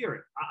our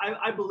spirit.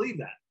 I believe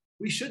that.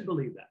 We should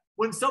believe that.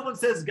 When someone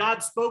says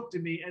God spoke to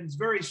me and it's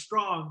very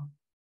strong,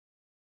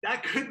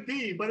 that could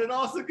be, but it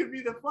also could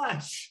be the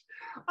flesh.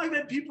 I've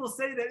had people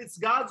say that it's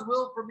God's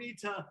will for me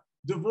to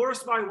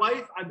divorce my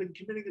wife. I've been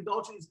committing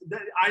adultery.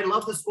 I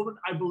love this woman.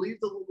 I believe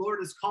the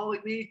Lord is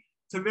calling me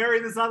to marry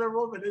this other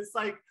woman. It's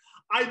like,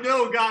 I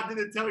know God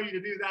didn't tell you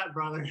to do that,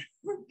 brother,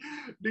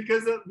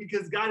 because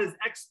God has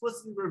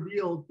explicitly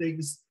revealed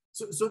things.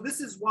 So this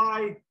is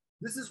why,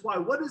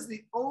 what is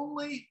the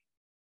only,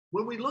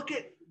 when we look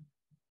at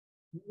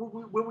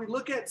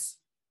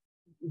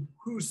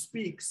who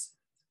speaks,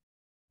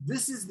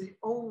 this is the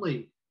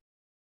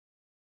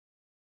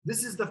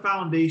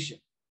foundation.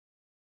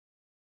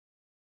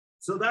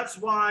 So that's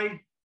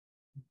why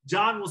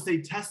John will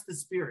say, test the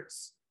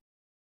spirits.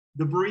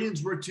 The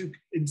Bereans were to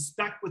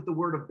inspect with the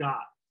word of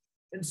God.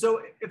 And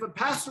so if a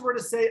pastor were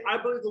to say, I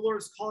believe the Lord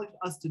is calling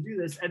us to do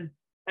this, and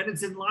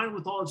it's in line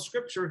with all of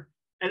Scripture,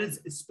 and it's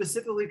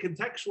specifically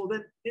contextual,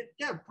 then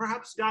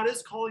perhaps God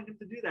is calling him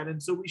to do that.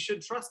 And so we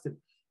should trust him.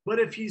 But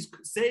if he's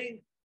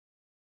saying,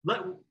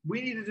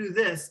 we need to do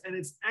this, and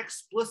it's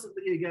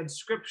explicitly against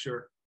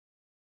Scripture,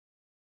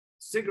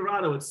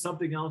 Sigurado, it's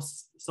something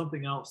else.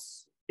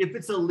 If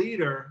it's a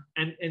leader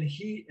and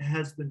he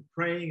has been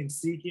praying and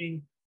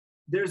seeking,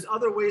 there's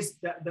other ways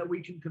that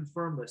we can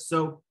confirm this.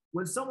 So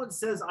when someone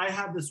says, I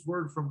have this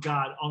word from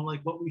God on like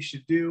what we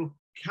should do,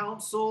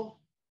 counsel.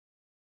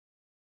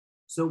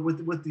 So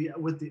with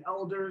the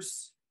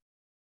elders,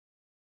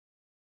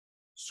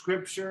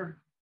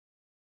 Scripture,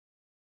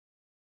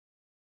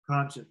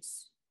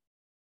 conscience.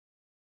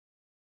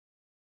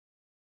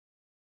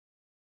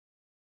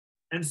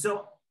 And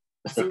so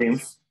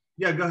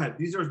yeah, go ahead.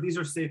 These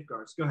are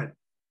safeguards. Go ahead.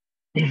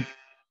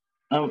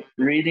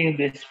 Reading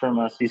this from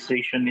a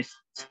cessationist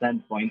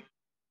standpoint,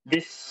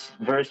 these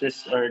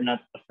verses are not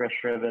a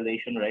fresh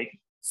revelation, right?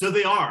 So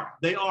they are.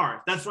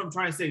 That's what I'm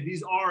trying to say.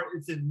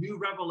 It's a new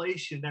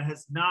revelation that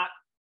has not,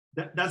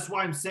 that's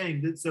why I'm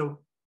saying that. So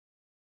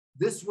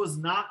this was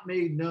not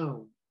made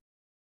known.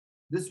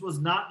 This was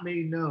not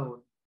made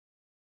known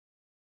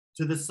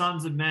to the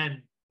sons of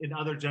men in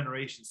other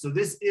generations. So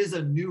this is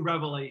a new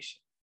revelation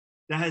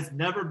that has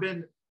never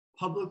been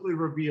publicly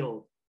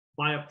revealed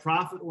by a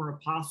prophet or an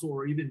apostle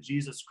or even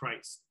Jesus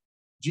Christ.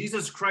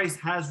 Jesus Christ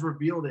has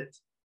revealed it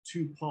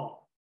to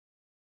Paul.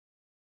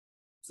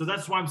 So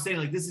that's why I'm saying,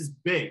 like, this is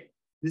big.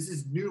 This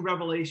is new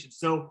revelation.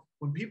 So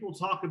when people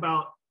talk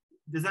about,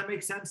 does that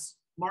make sense,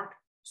 Mark?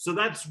 So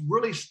that's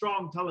really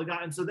strong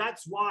Talaga. And so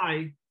that's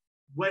why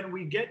when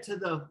we get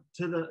to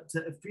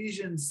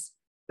Ephesians,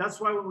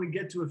 that's why when we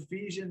get to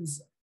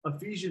Ephesians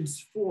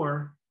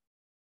 4,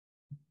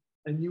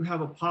 and you have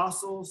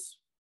apostles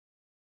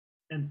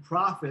and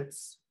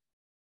prophets,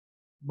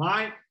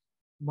 my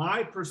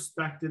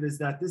perspective is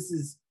that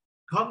this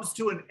comes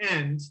to an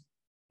end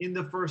in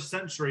the first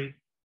century,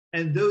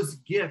 and those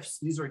gifts,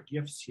 these are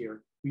gifts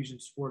here.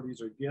 Ephesians 4,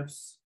 these are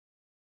gifts.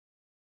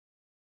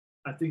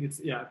 I think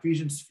it's,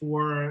 Ephesians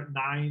 4,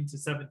 9 to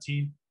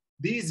 17.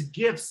 These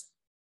gifts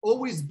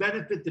always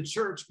benefit the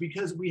church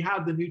because we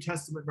have the New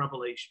Testament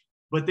revelation,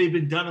 but they've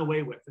been done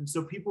away with. And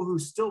so people who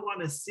still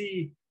want to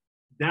see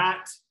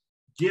that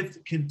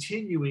gift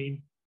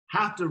continuing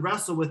have to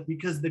wrestle with,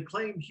 because the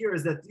claim here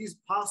is that these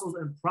apostles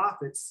and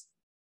prophets,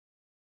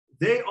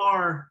 they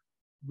are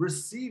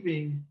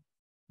receiving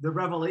the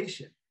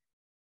revelation.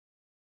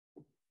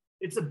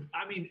 This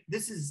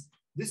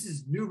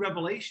is new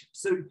revelation.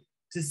 So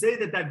to say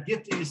that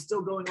gifting is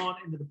still going on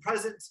into the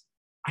present,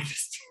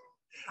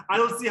 I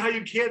don't see how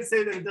you can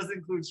say that it doesn't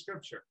include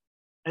Scripture.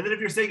 And then if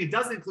you're saying it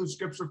doesn't include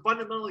Scripture,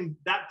 fundamentally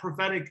that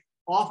prophetic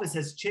office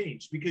has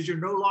changed because you're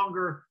no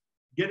longer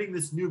getting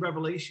this new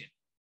revelation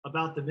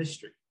about the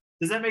mystery.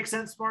 Does that make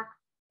sense, Mark?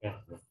 Yeah.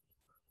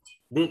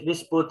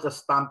 This puts a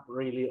stamp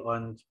really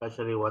on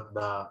especially what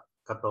the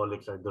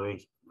Catholics are doing,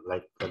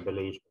 like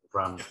revelation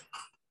from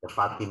the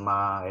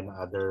Fatima and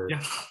other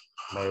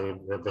Mary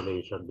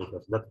revelation,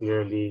 because that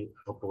clearly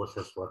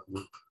opposes what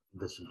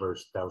this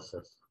verse tells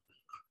us.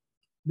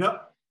 No,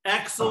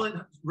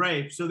 excellent,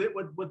 Ray. So that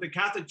what the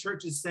Catholic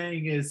Church is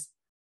saying is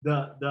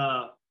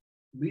the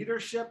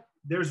leadership,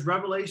 there's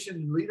revelation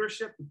and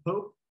leadership, the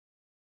Pope,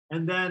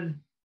 and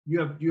then you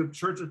have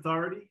church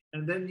authority,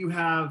 and then you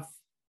have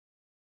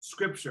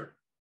Scripture.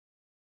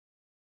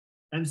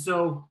 And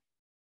so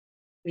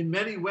in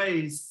many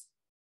ways,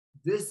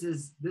 this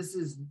is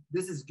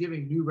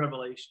giving new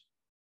revelation.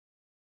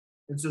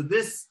 And so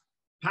this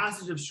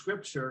passage of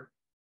Scripture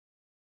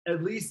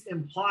at least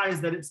implies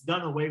that it's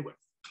done away with.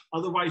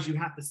 Otherwise, you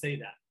have to say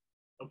that,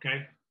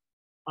 okay?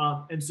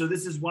 And so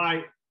this is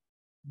why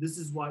this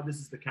is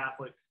the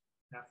Catholic.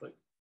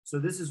 So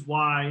this is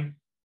why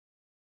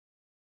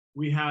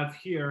we have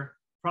here,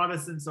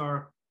 Protestants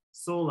are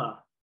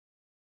sola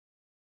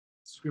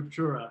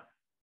scriptura.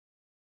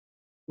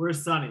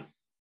 Where's Sonny?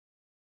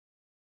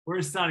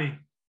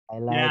 I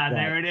like that.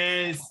 There it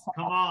is.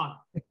 Come on.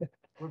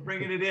 We're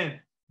bringing it in.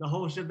 The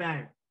whole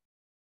shebang.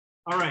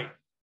 All right.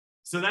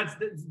 So that's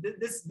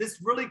this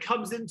really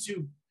comes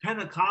into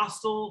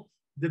Pentecostal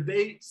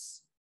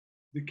debates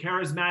the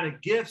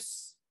charismatic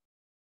gifts,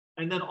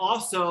 and then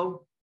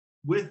also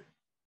with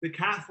the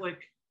Catholic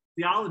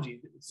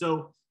theology.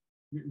 So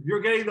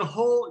you're getting the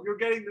whole, you're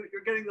getting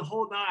the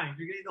whole nine.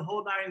 You're getting the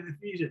whole nine in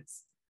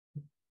Ephesians.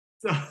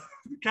 So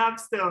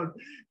capstone,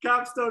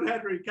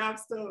 Henry,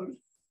 capstone.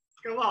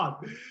 Come on.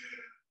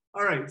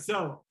 All right.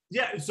 So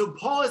yeah. So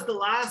Paul is the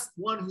last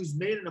one who's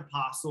made an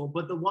apostle,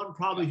 but the one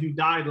probably who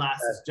died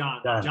last is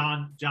John.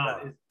 John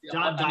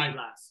died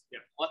last. Yeah.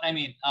 What I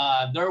mean,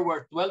 there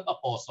were 12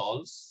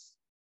 apostles.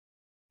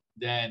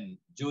 Then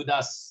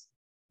Judas,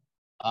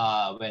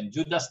 when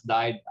Judas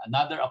died,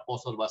 another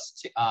apostle was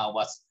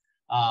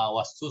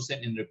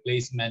chosen in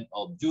replacement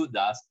of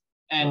Judas,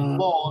 and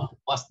Paul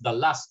was the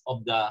last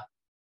of the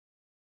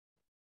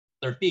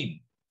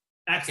 13.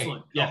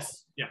 Excellent. Okay.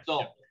 Yes. Yeah.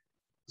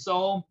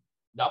 So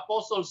the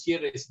apostles here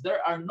is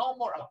there are no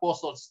more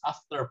apostles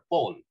after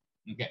Paul.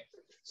 Okay.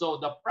 So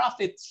the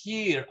prophets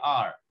here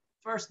are,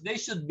 first, they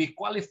should be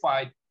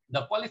qualified.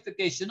 The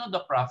qualification of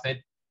the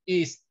prophet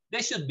is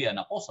they should be an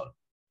apostle.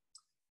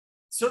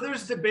 So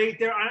there's debate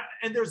there,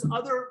 and there's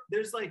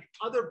like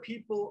other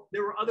people.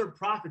 There were other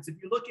prophets.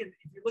 If you look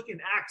in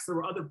Acts, there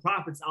were other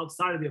prophets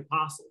outside of the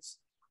apostles.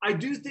 I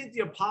do think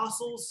the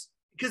apostles,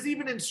 because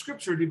even in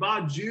Scripture,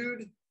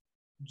 Jude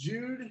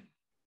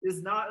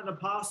is not an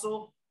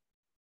apostle,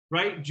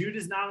 right? Jude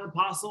is not an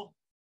apostle,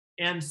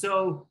 and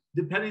so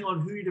depending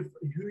on who you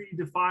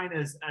define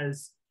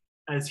as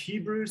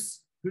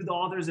Hebrews, who the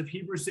authors of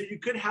Hebrews, so you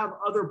could have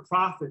other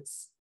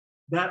prophets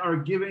that are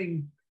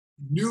giving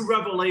new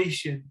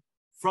revelation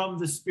from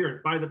the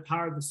Spirit, by the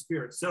power of the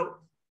Spirit. So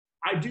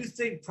I do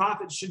think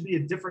prophets should be a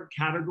different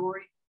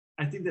category.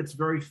 I think that's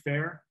very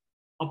fair.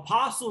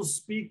 Apostles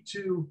speak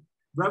to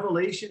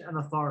revelation and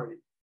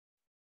authority.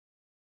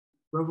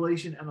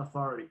 Revelation and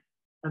authority.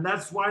 And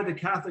that's why the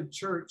Catholic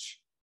Church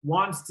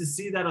wants to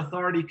see that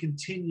authority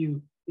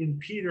continue in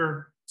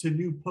Peter to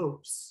new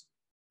popes.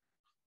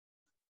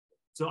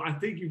 So I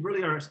think you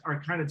really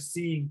are kind of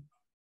seeing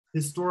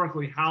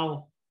historically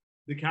how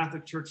the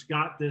Catholic Church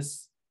got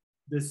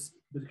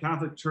the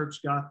Catholic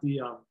Church got the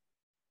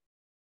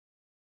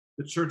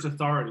church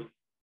authority.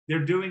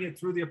 They're doing it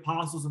through the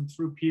apostles and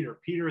through Peter.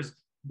 Peter is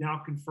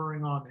now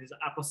conferring on his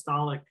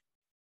apostolic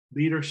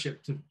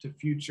leadership to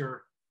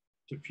future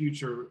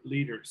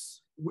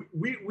leaders.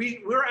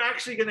 We're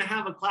actually going to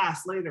have a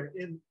class later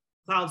in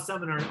Cloud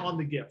Seminary on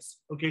the gifts.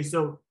 Okay,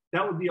 so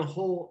that would be a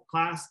whole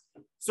class.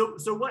 So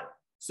what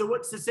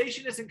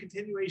cessationists and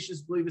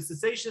continuationists believe is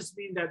cessationists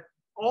mean that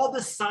all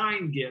the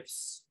sign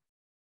gifts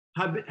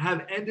have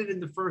ended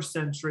in the first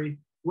century,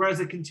 whereas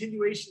a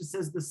continuation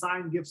says the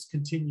sign gifts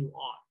continue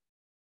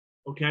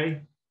on.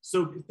 Okay,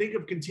 so think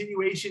of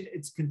continuation,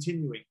 it's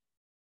continuing.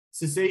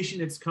 Cessation,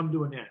 it's come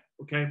to an end.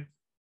 Okay,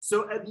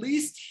 so at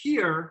least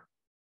here,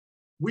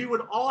 we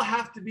would all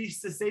have to be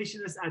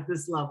cessationists at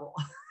this level.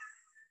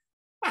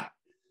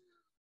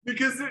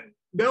 Because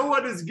no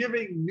one is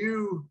giving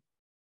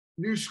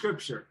new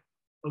scripture.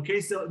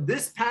 Okay, so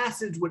this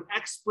passage would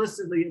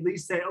explicitly at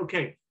least say,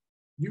 okay,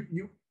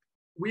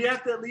 we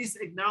have to at least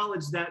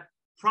acknowledge that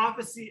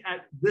prophecy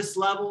at this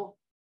level,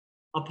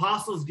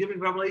 apostles giving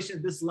revelation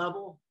at this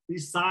level,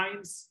 these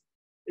signs,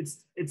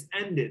 it's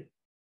ended.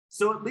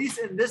 So at least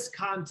in this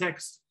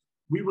context,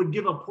 we would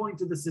give a point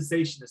to the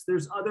cessationists.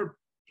 There's other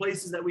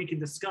places that we can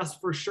discuss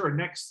for sure.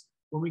 Next,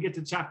 when we get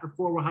to chapter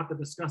 4, we'll have to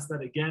discuss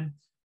that again.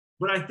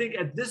 But I think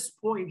at this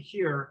point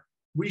here,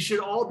 we should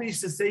all be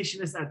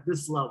cessationists at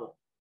this level.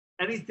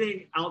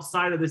 Anything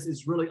outside of this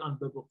is really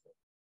unbiblical.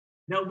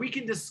 Now, we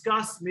can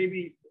discuss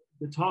maybe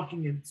the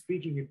talking and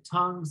speaking in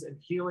tongues and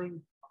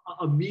healing,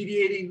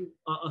 mediating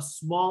a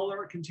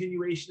smaller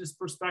continuationist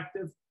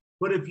perspective.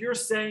 But if you're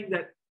saying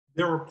that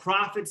there are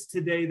prophets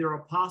today, there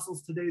are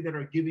apostles today that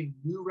are giving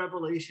new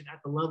revelation at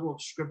the level of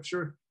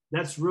Scripture,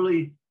 that's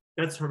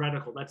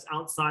heretical. That's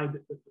outside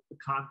the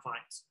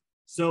confines.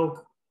 So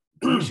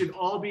we should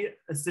all be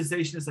a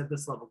cessationist at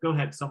this level. Go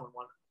ahead, someone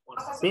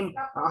wants to say. Tim,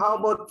 how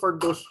about for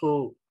those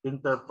who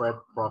interpret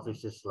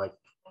prophecies, like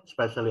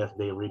especially as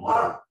they read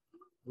it?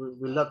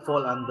 Will that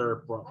fall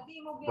under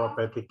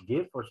prophetic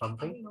gift or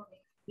something?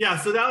 Yeah,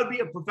 so that would be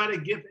a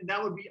prophetic gift, and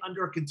that would be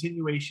under a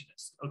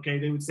continuationist. Okay,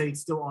 they would say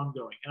it's still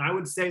ongoing. And I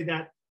would say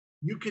that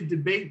you could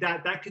debate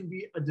that. That can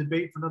be a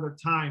debate for another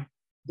time.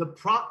 The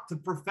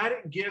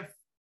prophetic gift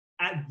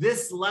at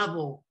this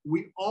level,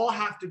 we all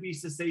have to be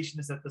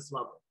cessationists at this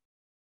level.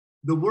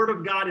 The word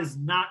of God is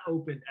not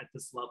open at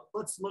this level.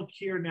 Let's look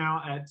here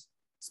now at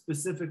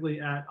specifically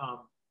at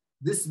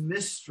this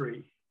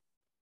mystery.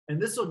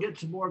 And this will get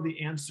to more of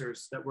the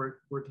answers that we're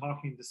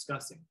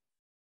discussing.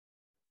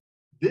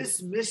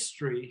 This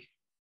mystery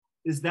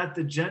is that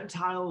the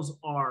Gentiles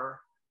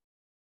are,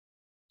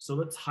 so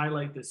let's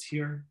highlight this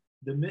here.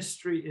 The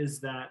mystery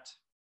is that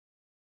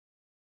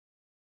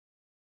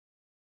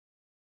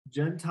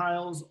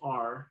Gentiles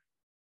are,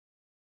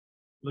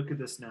 look at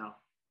this now,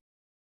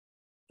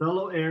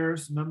 fellow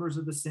heirs, members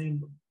of the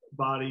same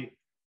body,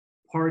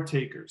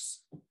 partakers.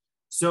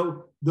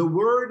 So the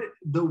word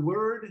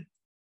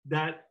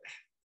that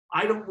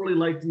I don't really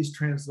like these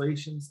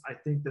translations. I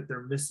think that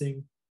they're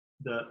missing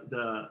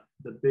the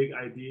big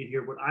idea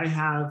here. What I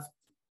have,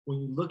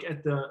 when you look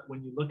at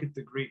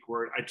the Greek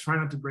word, I try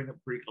not to bring up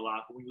Greek a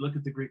lot, but when you look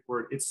at the Greek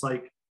word, it's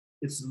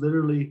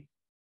literally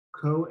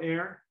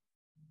co-heir.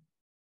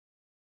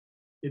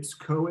 It's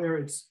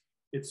co-heir.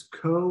 It's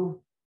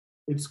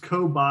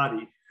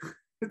co-body.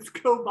 It's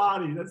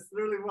co-body. That's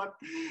literally what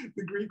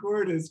the Greek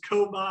word is,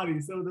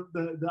 co-body. So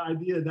the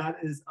idea that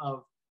is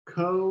of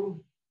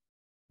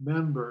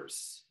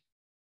co-members.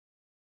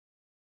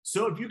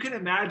 So if you can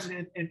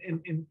imagine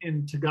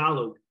in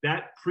Tagalog,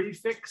 that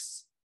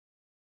prefix,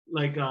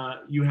 like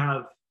you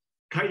have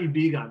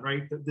kaibigan,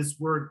 right? This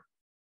word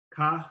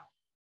ka,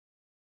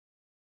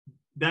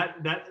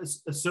 that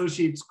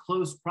associates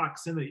close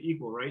proximity,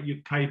 equal, right? You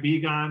have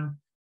kaibigan,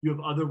 you have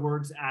other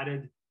words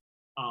added.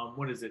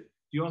 What is it?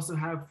 Do you also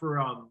have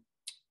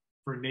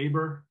for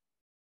neighbor?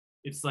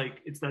 It's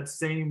that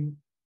same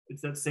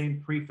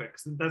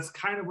prefix. And that's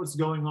kind of what's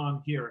going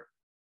on here.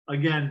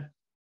 Again,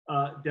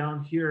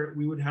 down here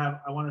we would have,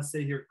 I want to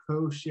say here,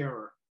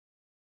 co-sharer.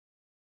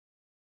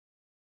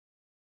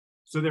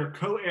 So they're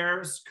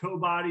co-heirs,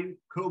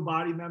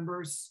 co-body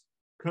members,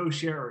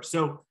 co-sharer.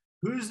 So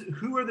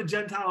who are the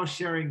Gentiles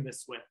sharing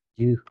this with?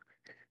 You.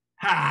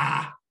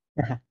 Ha!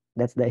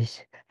 That's the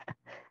issue.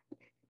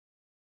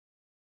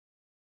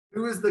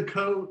 Who is the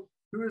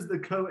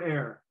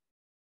co-heir?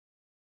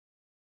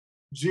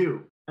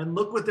 Jew. And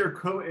look what they're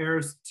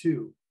co-heirs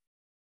to.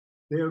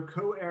 They are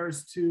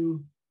co-heirs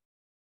to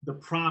the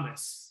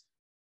promise.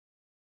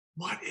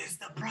 What is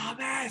the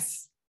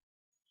promise?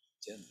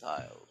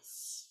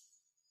 Gentiles.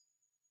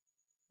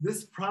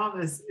 This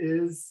promise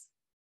is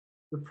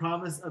the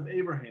promise of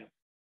Abraham.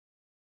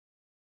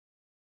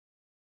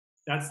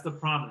 That's the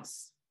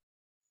promise.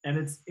 And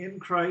it's in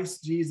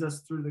Christ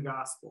Jesus through the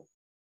gospel.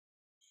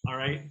 All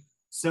right.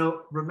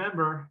 So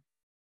remember,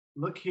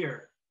 look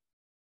here.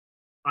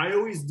 I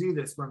always do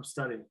this when I'm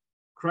studying.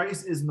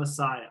 Christ is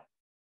Messiah.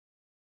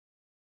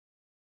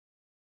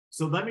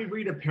 So let me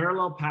read a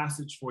parallel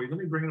passage for you. Let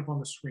me bring it up on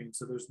the screen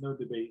so there's no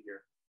debate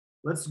here.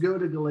 Let's go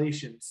to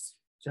Galatians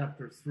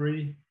chapter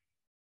 3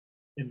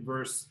 in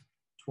verse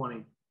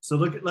 20. So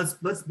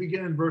let's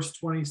begin in verse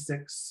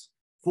 26.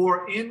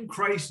 For in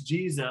Christ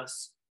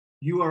Jesus,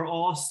 you are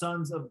all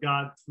sons of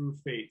God through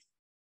faith.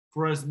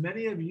 For as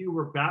many of you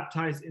were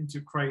baptized into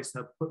Christ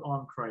have put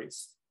on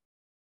Christ.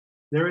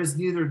 There is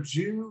neither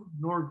Jew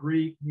nor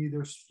Greek,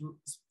 neither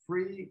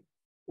free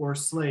or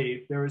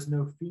slave. There is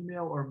no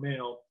female or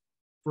male,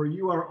 for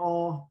you are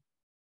all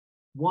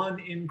one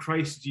in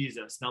Christ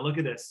Jesus. Now look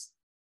at this.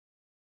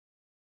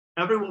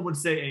 Everyone would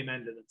say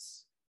amen to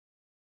this.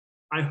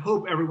 I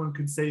hope everyone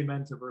could say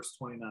amen to verse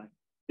 29.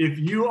 If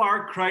you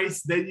are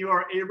Christ, then you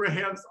are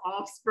Abraham's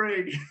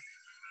offspring.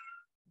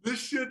 This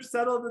should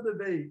settle the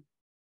debate.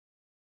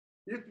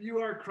 If you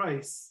are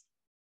Christ,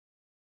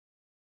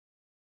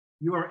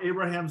 you are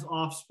Abraham's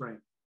offspring,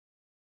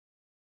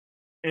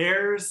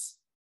 heirs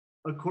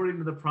according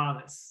to the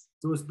promise.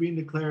 So what's being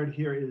declared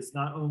here is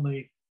not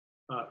only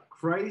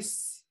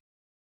Christ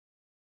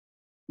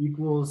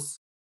equals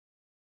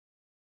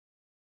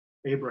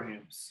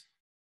Abraham's,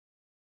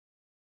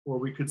 or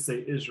we could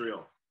say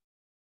Israel,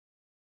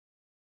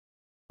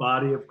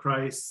 body of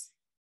Christ,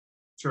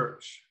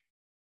 church.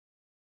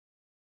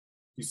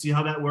 You see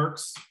how that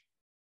works?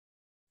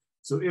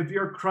 So if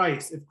you're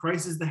Christ, if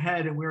Christ is the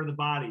head and we're the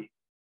body,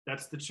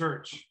 that's the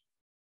church.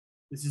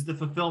 This is the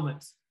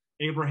fulfillment.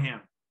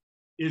 Abraham,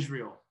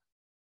 Israel.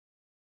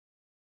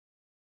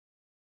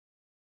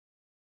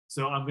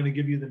 So I'm going to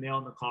give you the nail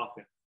in the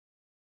coffin.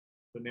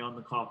 The nail in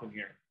the coffin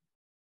here.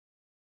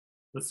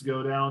 Let's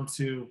go down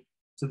to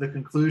the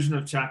conclusion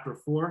of chapter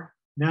 4.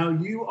 Now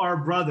you are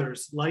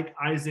brothers like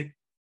Isaac,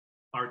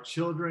 are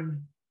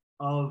children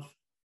of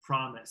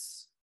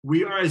promise.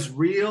 We are as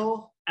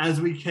real as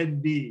we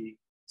can be,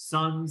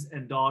 sons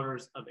and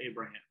daughters of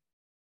Abraham.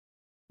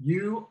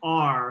 You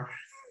are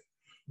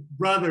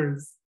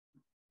brothers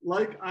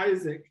like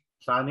Isaac.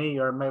 Sonny,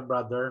 you're my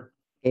brother.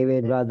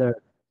 Amen, brother.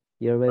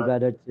 You're my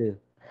brother too.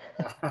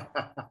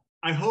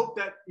 I hope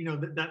that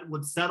that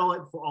would settle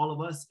it for all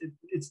of us.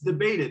 It's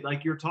debated,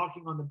 like you're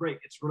talking on the break.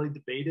 It's really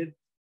debated,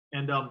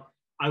 and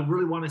I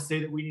really want to say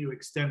that we need to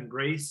extend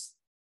grace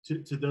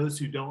to those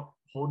who don't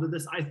hold to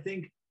this. I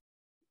think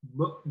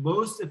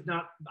most, if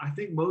not, I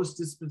think most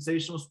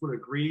dispensationalists would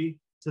agree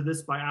to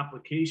this by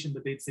application,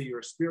 that they'd say you're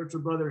a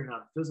spiritual brother, you're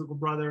not a physical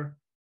brother,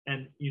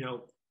 and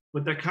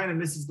but that kind of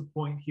misses the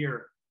point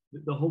here.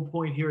 The whole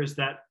point here is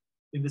that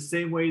in the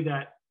same way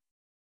that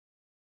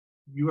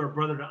you are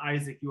brother to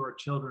Isaac, you are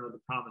children of the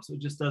promise. So it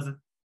just doesn't,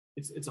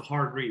 it's a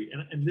hard read.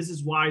 And this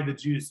is why the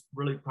Jews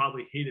really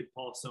probably hated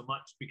Paul so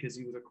much, because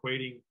he was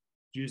equating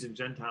Jews and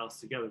Gentiles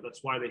together.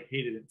 That's why they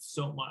hated him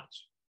so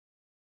much.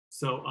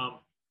 So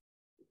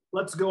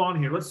let's go on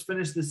here. Let's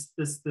finish this.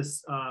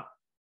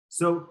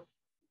 So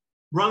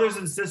brothers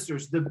and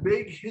sisters, the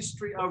big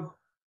history of,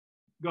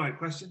 go ahead,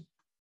 question?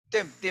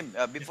 Tim,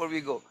 before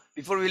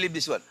we leave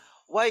this one,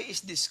 why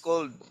is this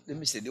called the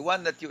mystery? The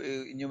one that you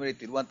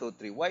enumerated, 1, 2,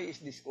 3. Why is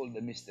this called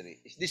the mystery?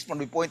 Is this from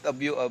the point of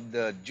view of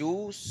the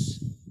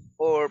Jews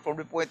or from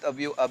the point of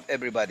view of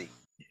everybody?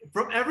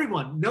 From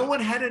everyone. No one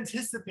had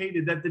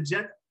anticipated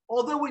that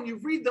although when you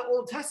read the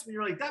Old Testament,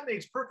 you're like, that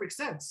makes perfect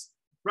sense,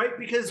 right?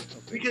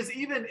 Because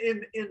even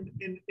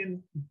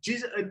in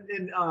Jesus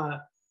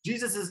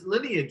Jesus's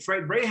lineage,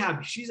 right?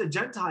 Rahab, she's a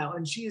Gentile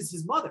and she is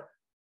his mother.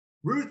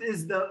 Ruth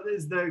is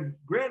the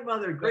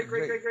grandmother, great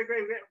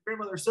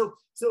grandmother. So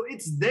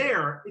it's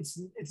there. It's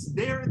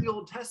there in the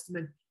Old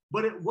Testament,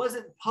 but it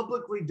wasn't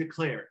publicly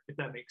declared, if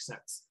that makes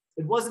sense.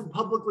 It wasn't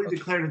publicly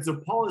declared. And so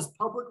Paul is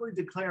publicly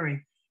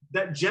declaring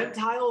that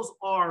Gentiles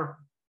are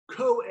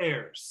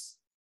co-heirs.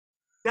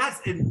 That's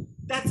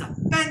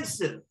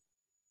offensive.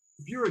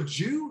 If you're a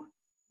Jew,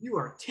 you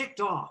are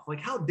ticked off.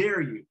 Like, how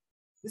dare you?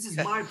 This is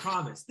my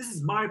promise. This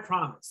is my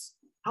promise.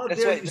 How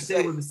dare you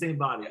say we're the same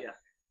body? Yeah.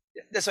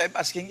 That's why I'm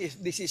asking if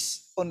this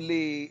is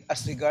only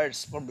as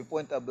regards from the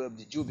point of view of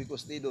the Jew,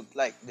 because they don't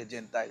like the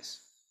Gentiles.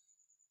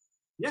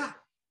 Yeah.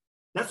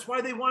 That's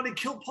why they wanted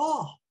to kill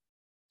Paul.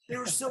 They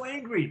were so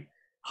angry.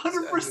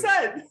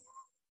 100%.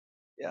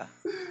 Yeah.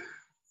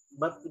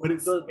 But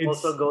it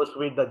also goes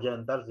with the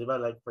Gentiles,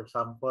 diba? Like, for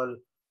example,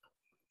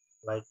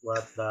 like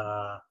what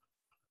the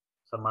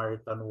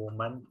Samaritan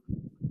woman.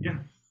 Yeah.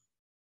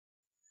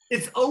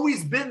 It's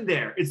always been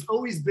there. It's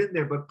always been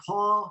there. But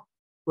Paul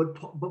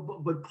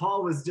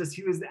was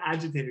he was the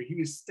agitator. He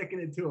was sticking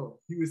it to them.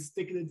 He was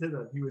sticking it to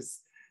them.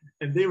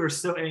 And they were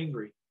so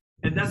angry.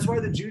 And that's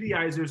why the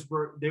Judaizers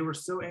were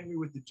so angry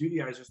with the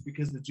Judaizers,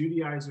 because the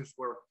Judaizers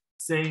were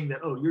saying that,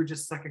 oh, you're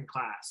just second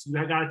class. You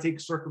got to take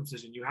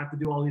circumcision. You have to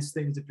do all these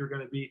things if you're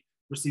going to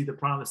receive the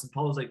promise. And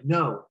Paul was like,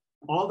 no,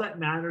 all that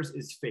matters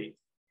is faith.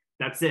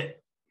 That's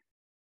it.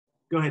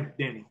 Go ahead,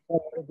 Danny.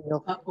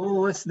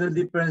 What's the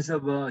difference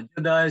of a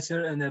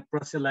Judaizer and a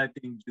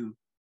proselyting Jew?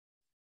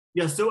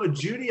 Yeah, so a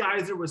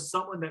Judaizer was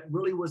someone that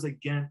really was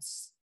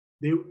against.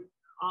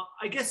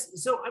 I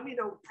guess so. I mean,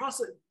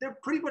 they're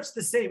pretty much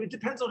the same. It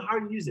depends on how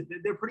you use it.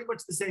 They're pretty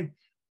much the same.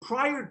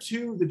 Prior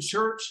to the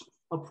church,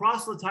 a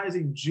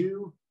proselytizing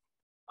Jew,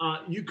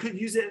 you could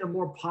use it in a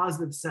more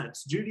positive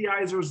sense.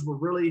 Judaizers were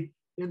really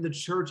in the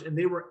church, and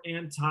they were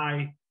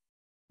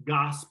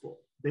anti-gospel.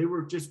 They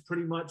were just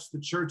pretty much, the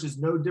church is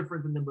no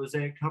different than the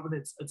Mosaic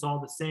covenants. It's all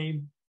the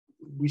same.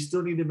 We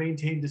still need to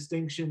maintain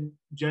distinction.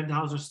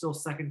 Gentiles are still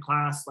second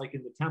class, like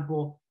in the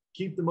temple.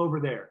 Keep them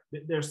over there.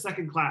 They're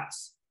second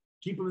class.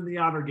 Keep them in the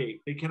outer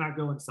gate. They cannot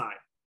go inside.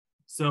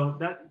 So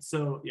that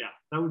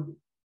would,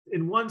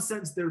 in one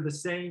sense, they're the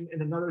same.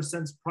 In another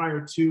sense,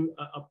 prior to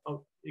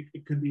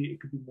it could be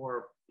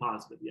more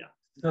positive. Yeah.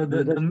 So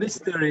the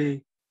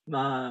mystery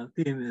theme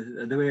is,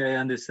 the way I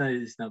understand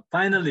it is now,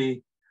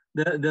 finally,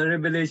 the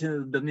revelation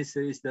of the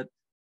mystery is that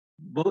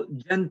both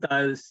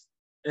Gentiles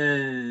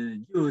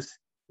and Jews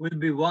will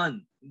be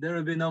one. There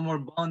will be no more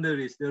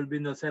boundaries. There will be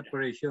no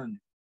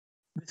separation,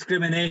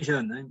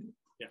 discrimination. I mean,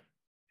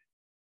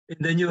 in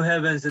the new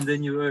heavens and the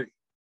new earth.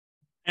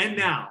 And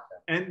now.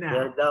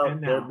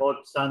 They're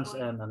both sons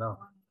and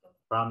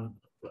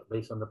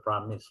based on the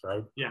promise,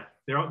 right? Yeah,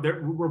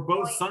 we're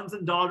both sons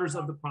and daughters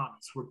of the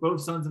promise. We're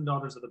both sons and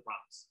daughters of the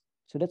promise.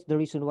 So that's the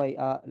reason why,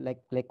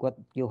 like what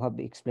you have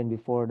explained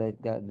before,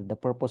 that the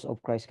purpose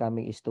of Christ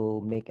coming is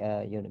to make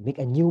a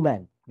new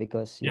man,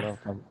 because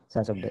from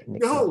sons of the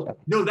next.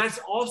 No, that's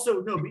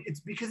also it's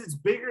because it's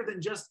bigger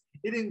than just,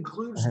 it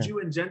includes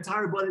Jew and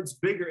Gentile, but it's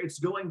bigger. It's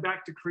going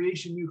back to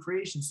creation, new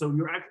creation. So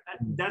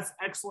that's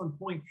excellent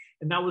point,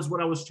 and that was what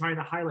I was trying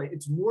to highlight.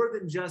 It's more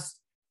than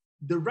just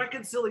the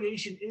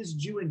reconciliation is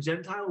Jew and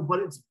Gentile, but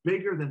it's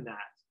bigger than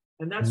that,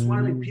 and that's why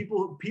like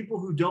people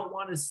who don't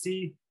want to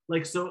see.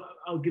 Like, so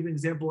I'll give an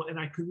example, and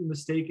I could be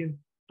mistaken,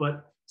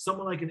 but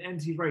someone like an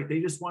N.T. Wright, they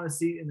just want to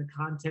see it in the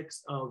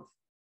context of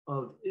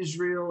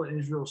Israel and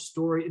Israel's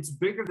story. It's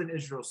bigger than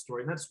Israel's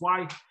story. And that's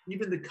why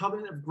even the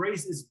covenant of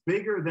grace is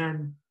bigger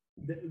than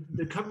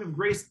the covenant of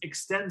grace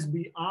extends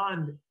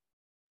beyond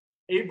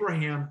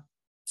Abraham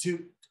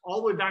to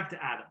all the way back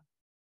to Adam.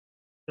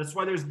 That's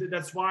why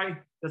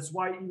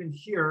even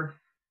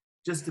here,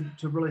 just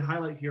to really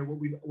highlight here,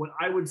 what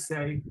I would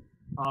say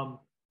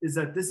is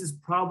that this is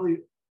probably,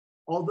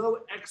 although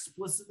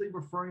explicitly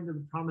referring to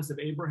the promise of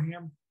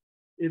Abraham,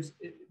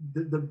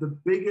 the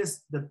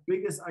biggest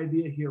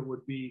idea here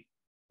would be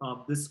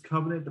this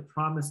covenant, the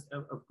promise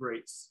of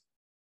grace.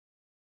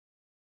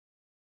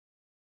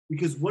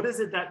 Because what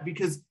is it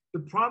because the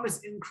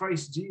promise in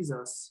Christ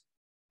Jesus,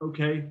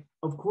 okay,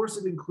 of course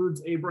it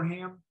includes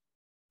Abraham.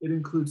 It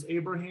includes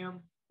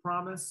Abraham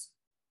promise.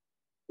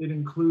 It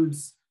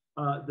includes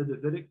the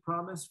Davidic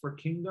promise for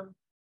kingdom.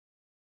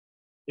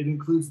 It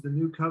includes the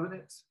new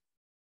covenant.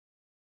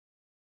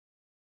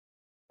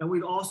 And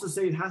we'd also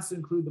say it has to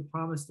include the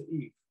promise to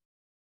Eve.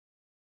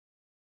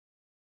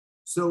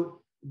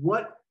 So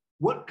what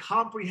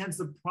comprehends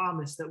the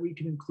promise that we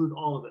can include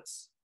all of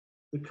this?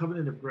 The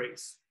covenant of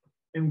grace.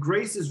 And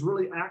grace is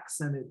really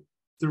accented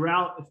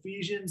throughout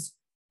Ephesians,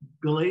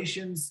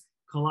 Galatians,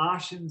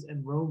 Colossians,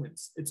 and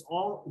Romans. It's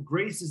all,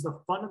 grace is the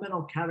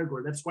fundamental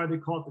category. That's why they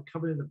call it the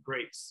covenant of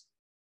grace.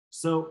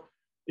 So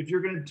if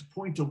you're going to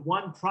point to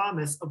one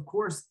promise, of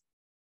course,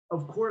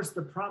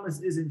 the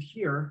promise isn't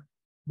here,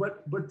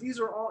 but these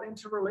are all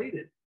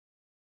interrelated.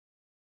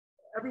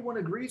 Everyone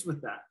agrees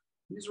with that.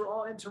 These are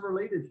all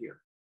interrelated here.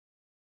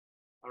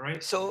 All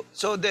right. So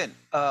then,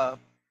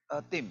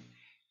 Tim,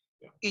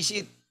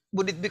 Yeah.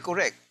 would it be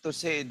correct to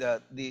say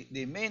that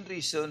the main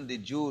reason the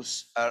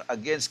Jews are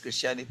against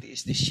Christianity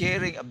is the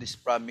sharing of this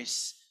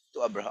promise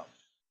to Abraham?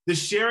 The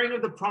sharing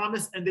of the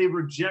promise, and they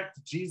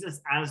reject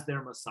Jesus as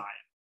their Messiah.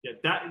 Yeah,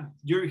 that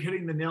you're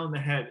hitting the nail on the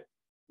head.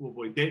 Oh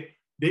boy,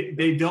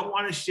 they don't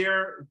want to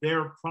share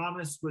their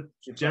promise with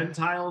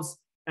Gentiles,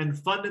 and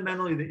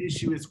fundamentally the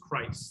issue is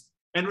Christ.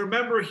 And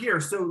remember here,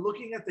 so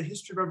looking at the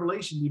history of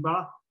Revelation,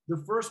 Diba, the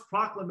first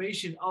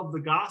proclamation of the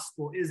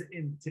gospel is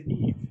to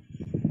Eve,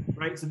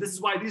 right? So this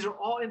is why these are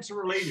all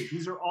interrelated.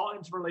 These are all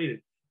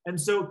interrelated. And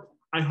so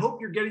I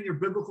hope you're getting your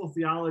biblical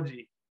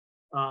theology,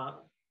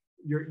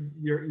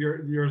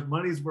 your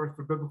money's worth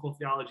for biblical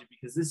theology,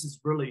 because this is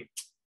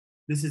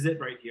it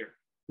right here.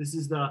 This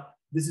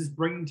is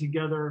bringing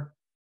together,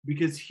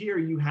 because here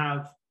you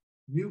have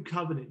new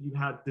covenant, you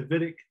have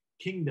Davidic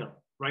kingdom,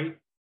 right?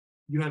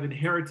 You have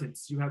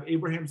inheritance, you have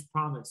Abraham's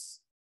promise,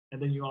 and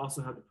then you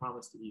also have the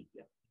promise to Eve.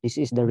 Yeah. This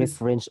is the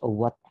reference of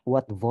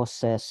what Voss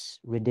says,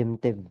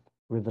 redemptive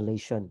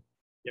revelation.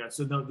 Yeah.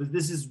 So no,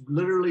 this is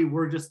literally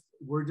we're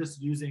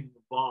just using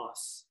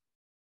Voss,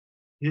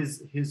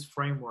 his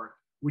framework,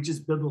 which is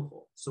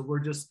biblical. So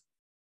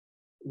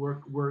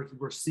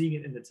we're seeing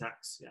it in the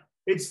text. Yeah.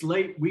 It's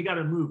late. We got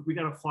to move. We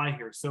got to fly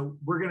here. So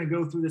we're going to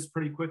go through this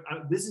pretty quick.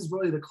 This is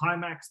really the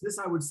climax. This,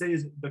 I would say,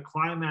 is the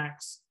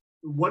climax.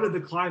 One of the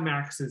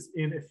climaxes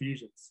in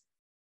Ephesians.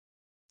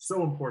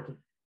 So important.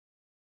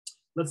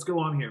 Let's go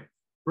on here.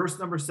 Verse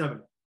number 7.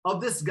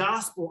 Of this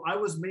gospel, I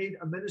was made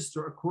a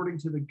minister according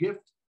to the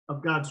gift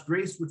of God's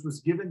grace, which was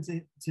given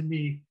to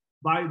me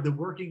by the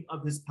working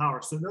of his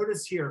power. So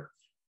notice here,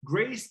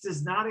 grace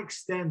does not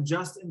extend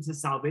just into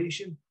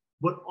salvation,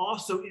 but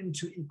also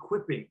into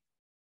equipping.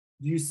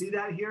 Do you see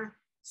that here?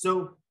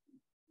 So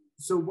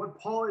what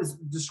Paul is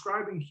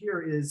describing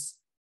here is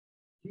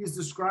he is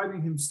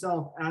describing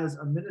himself as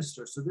a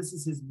minister. So this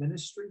is his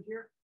ministry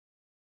here.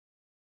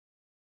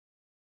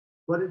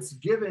 But it's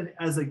given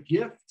as a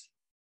gift.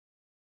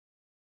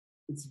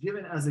 It's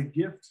given as a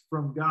gift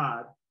from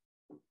God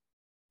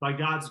by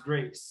God's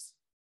grace.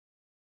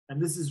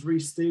 And this is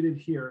restated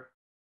here.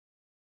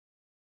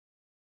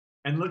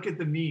 And look at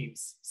the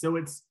means. So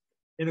it's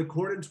in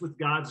accordance with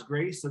God's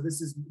grace. So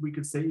this is, we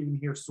could say even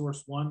here,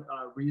 source 1,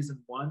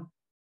 reason 1,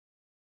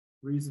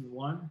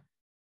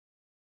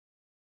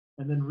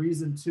 and then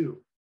reason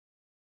 2.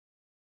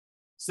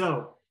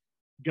 So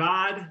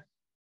God's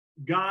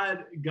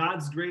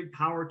great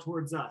power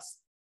towards us,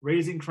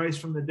 raising Christ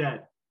from the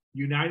dead,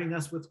 uniting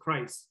us with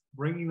Christ,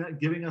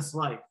 giving us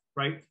life,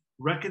 right?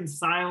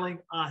 Reconciling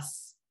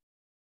us,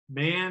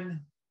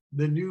 man,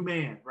 the new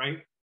man,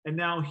 right? And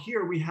now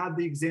here we have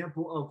the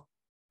example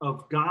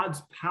of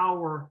God's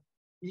power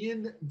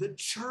in the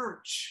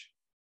church.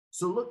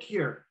 So look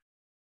here.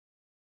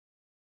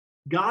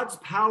 God's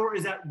power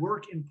is at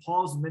work in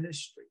Paul's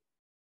ministry.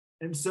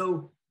 And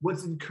so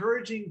what's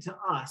encouraging to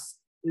us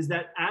is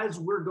that as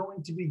we're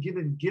going to be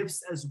given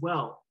gifts as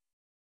well,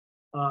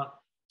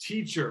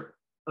 teacher,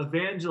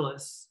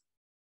 evangelist,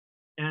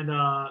 and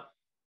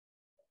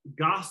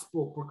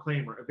gospel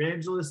proclaimer,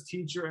 evangelist,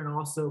 teacher, and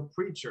also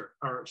preacher,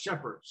 or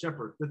shepherd,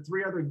 the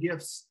 3 other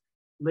gifts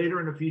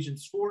later in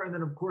Ephesians 4, and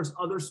then of course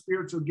other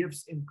spiritual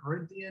gifts in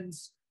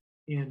Corinthians,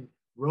 in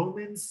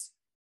Romans.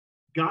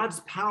 God's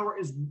power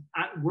is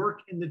at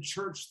work in the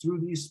church through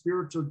these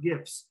spiritual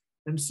gifts.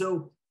 And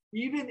so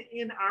even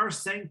in our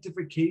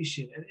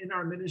sanctification and in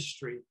our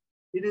ministry,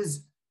 it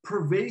is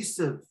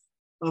pervasive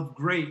of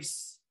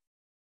grace.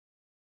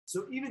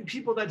 So even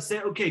people that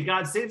say, okay,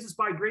 God saves us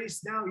by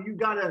grace, now you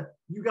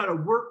gotta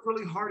work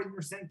really hard in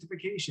your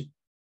sanctification.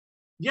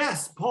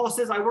 Yes, Paul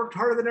says I worked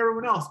harder than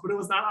everyone else, but it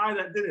was not I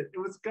that did it. It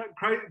was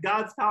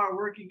God's power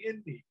working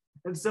in me.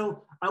 And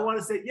so I want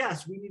to say,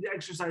 yes, we need to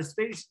exercise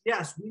faith.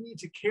 Yes, we need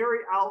to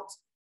carry out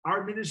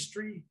our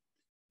ministry,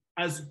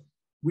 as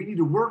we need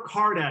to work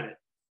hard at it.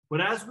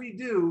 But as we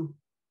do,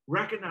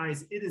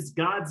 recognize it is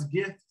God's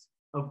gift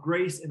of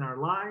grace in our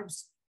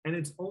lives, and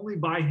it's only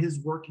by his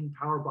working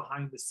power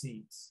behind the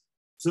scenes,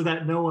 so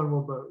that no one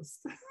will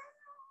boast.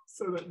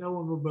 So that no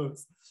one will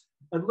boast.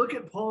 And look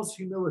at Paul's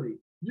humility.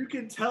 You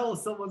can tell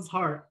someone's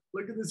heart.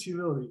 Look at this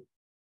humility.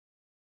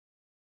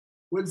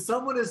 When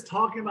someone is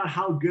talking about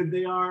how good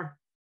they are,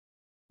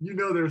 you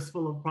know they're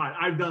full of pride.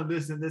 I've done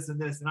this and this and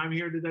this, and I'm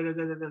here to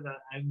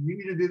and you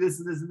need to do this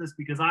and this and this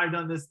because I've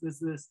done this, this,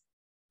 and this.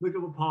 Look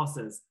at what Paul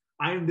says.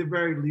 I am the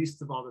very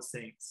least of all the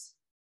saints.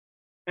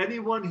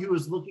 Anyone who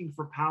is looking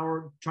for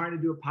power, trying to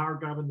do a power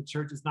grab in the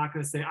church, is not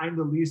going to say, I'm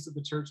the least of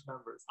the church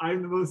members.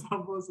 I'm the most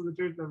humblest of the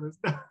church members.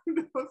 No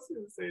one's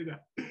going to say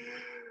that.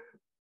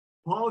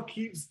 Paul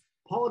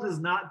does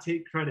not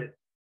take credit.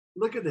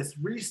 Look at this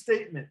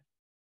restatement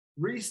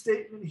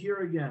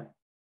here again.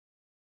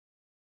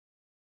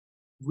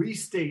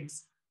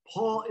 Restates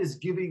Paul is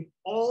giving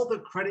all the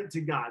credit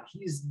to God.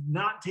 He is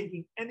not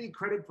taking any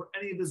credit for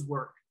any of his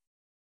work.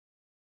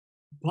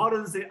 Paul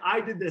doesn't say,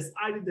 I did this,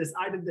 I did this,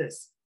 I did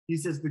this. He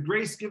says, the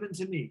grace given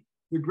to me,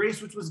 the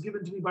grace which was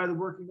given to me by the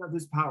working of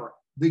his power,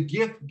 the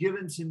gift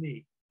given to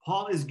me.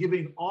 Paul is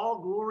giving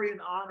all glory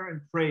and honor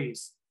and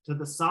praise to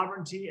the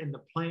sovereignty and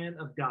the plan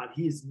of God.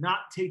 He is not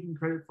taking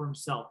credit for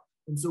himself.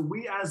 And so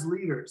we as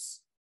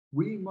leaders,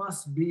 we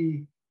must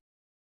be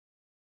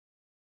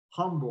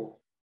humble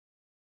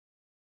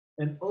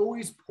and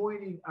always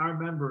pointing our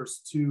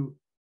members to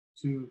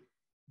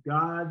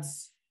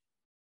God's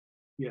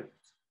gift.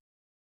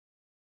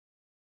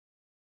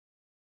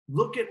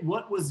 Look at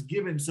what was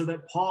given so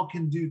that Paul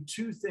can do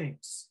two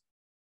things.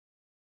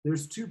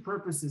 There's two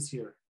purposes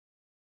here.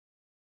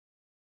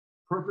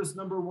 Purpose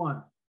number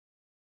one,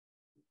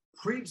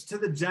 preach to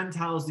the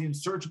Gentiles the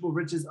unsearchable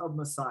riches of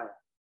Messiah.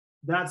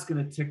 That's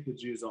going to tick the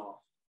Jews off.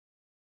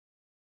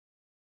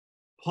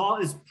 Paul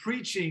is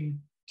preaching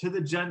to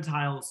the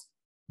Gentiles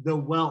the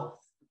wealth.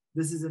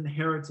 This is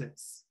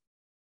inheritance.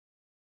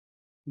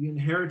 The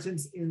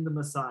inheritance in the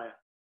Messiah.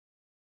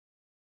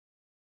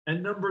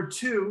 And number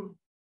two,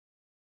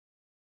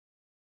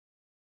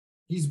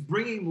 he's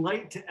bringing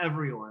light to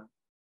everyone.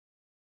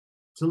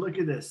 So look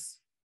at this.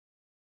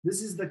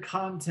 This is the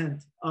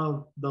content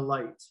of the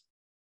light.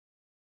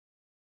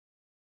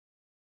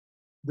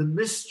 The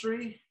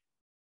mystery,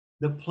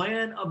 the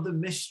plan of the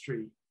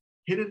mystery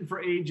hidden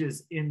for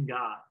ages in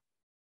God.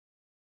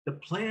 The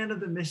plan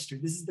of the mystery.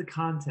 This is the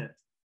content.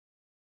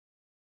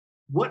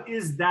 What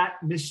is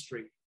that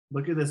mystery?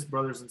 Look at this,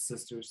 brothers and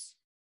sisters.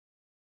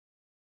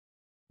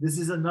 This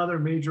is another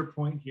major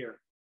point here.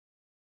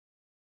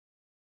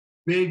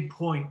 Big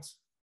point.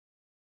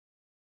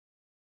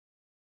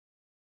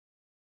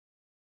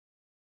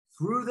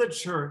 Through the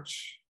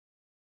church,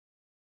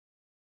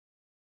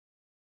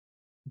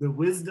 the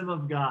wisdom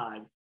of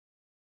God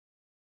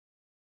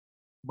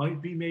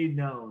might be made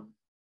known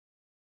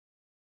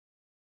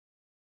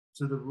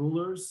to the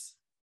rulers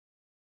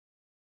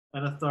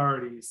and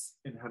authorities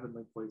in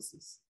heavenly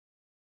places.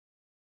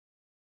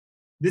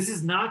 This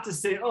is not to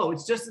say, oh,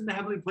 it's just in the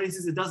heavenly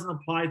places. It doesn't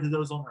apply to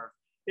those on earth.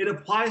 It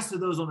applies to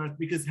those on earth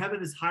because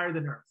heaven is higher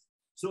than earth.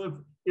 So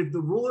if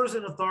the rulers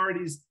and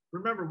authorities,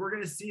 remember, we're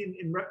going to see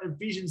in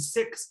Ephesians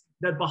 6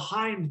 that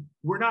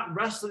we're not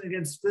wrestling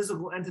against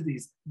physical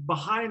entities.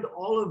 Behind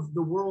all of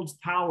the world's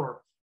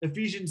power,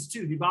 Ephesians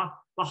 2,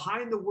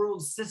 behind the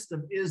world's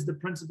system is the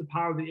prince of the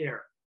power of the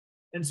air.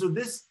 And so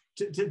this,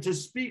 to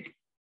speak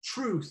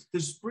truth,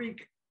 to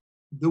speak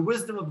the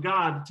wisdom of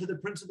God to the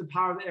prince of the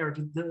power of the air,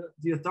 to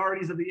the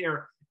authorities of the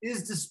air,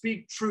 is to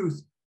speak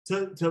truth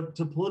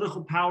to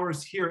political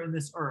powers here in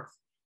this earth.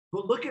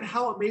 But look at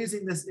how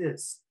amazing this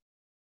is.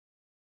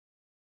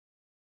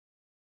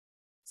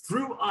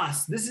 Through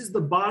us, this is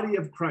the body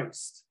of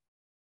Christ.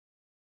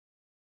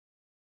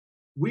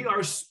 We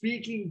are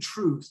speaking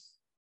truth,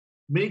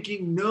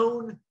 making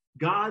known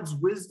God's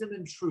wisdom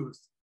and truth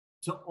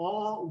to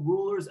all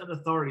rulers and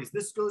authorities.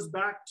 This goes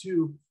back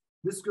to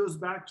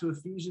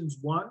Ephesians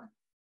 1,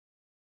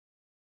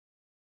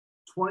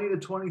 20 to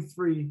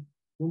 23,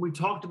 when we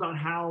talked about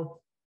how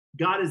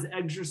God is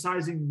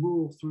exercising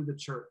rule through the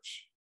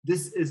church.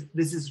 This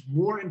is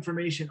more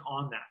information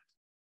on that.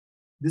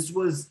 This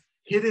was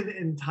hidden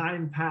in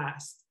time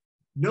past.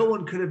 No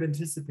one could have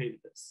anticipated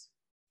this.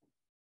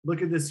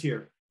 Look at this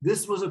here.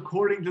 This was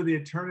according to the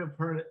eternal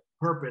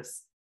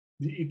purpose,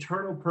 the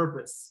eternal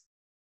purpose,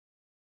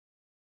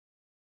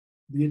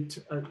 the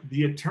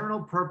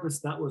eternal purpose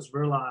that was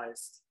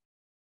realized.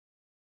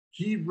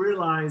 He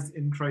realized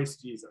in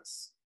Christ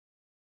Jesus.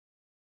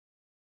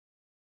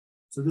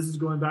 So this is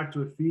going back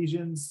to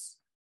Ephesians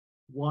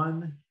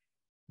 1,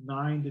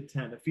 9 to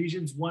 10.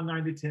 Ephesians 1,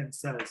 9 to 10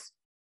 says,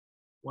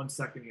 one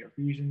second here,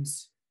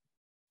 Ephesians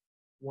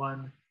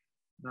 1,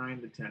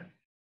 9 to 10.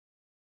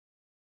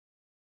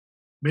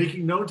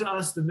 Making known to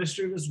us the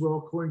mystery of his will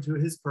according to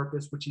his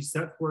purpose, which he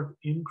set forth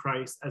in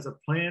Christ as a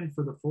plan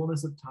for the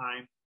fullness of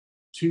time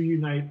to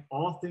unite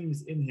all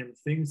things in him,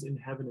 things in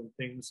heaven and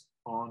things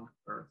on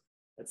earth.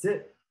 That's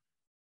it.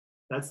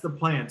 That's the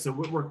plan. So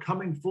we're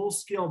coming full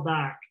scale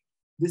back.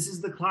 This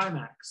is the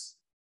climax.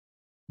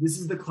 This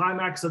is the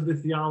climax of the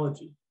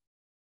theology.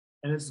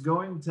 And it's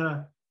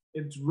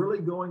really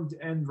going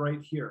to end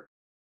right here.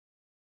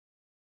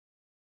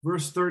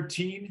 Verse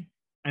 13,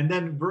 and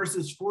then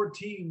verses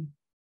 14,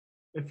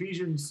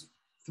 Ephesians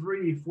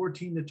 3,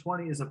 14 to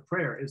 20 is a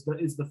prayer, is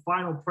the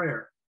final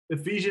prayer.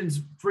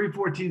 Ephesians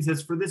 3:14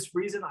 says, for this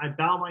reason I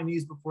bow my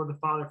knees before the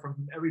Father, from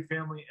whom every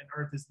family on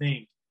earth is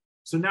named.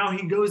 So now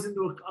he goes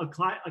into a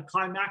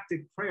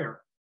climactic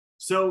prayer.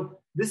 So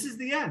this is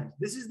the end.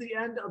 This is the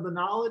end of the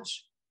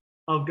knowledge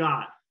of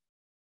God,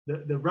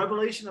 the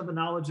revelation of the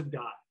knowledge of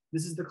God.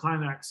 This is the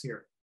climax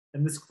here.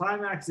 And this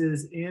climax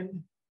is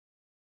in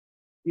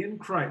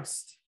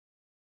Christ.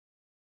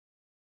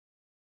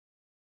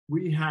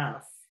 We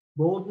have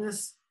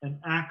boldness and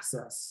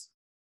access.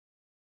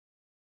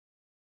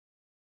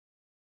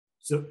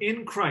 So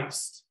in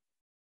Christ,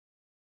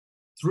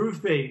 through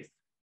faith,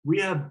 we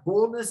have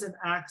boldness and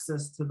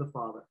access to the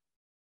Father.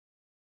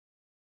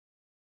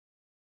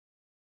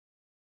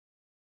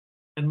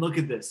 And look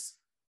at this.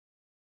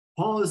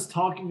 Paul is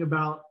talking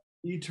about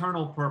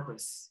eternal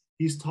purpose.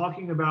 He's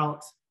talking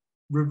about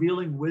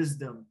revealing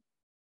wisdom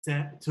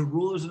to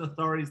rulers and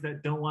authorities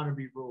that don't want to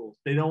be ruled.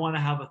 They don't want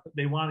to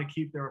they want to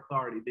keep their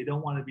authority. They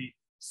don't want to be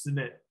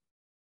submit.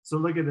 So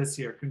look at this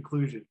here,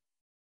 conclusion.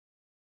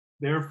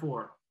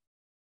 Therefore,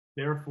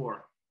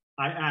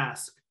 I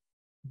ask,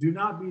 do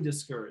not be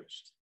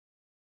discouraged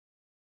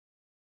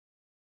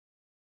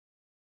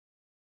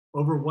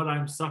over what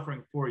I'm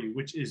suffering for you,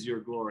 which is your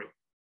glory.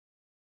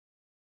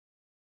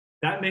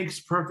 That makes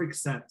perfect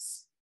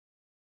sense.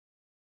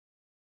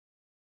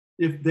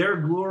 If their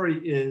glory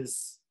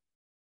is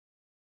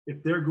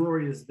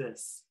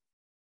this,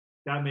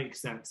 that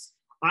makes sense.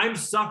 I'm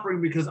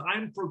suffering because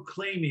I'm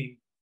proclaiming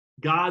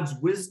God's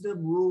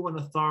wisdom, rule, and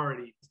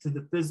authority to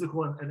the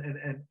physical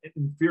and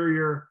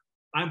inferior.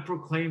 I'm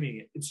proclaiming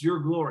it. It's your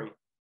glory.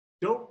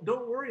 Don't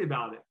worry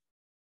about it.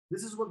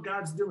 This is what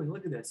God's doing.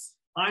 Look at this.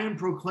 I am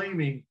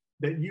proclaiming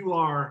that you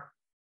are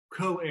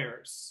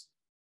co-heirs.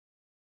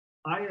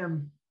 I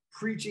am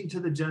preaching to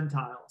the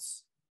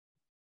Gentiles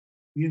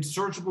the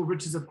unsearchable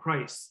riches of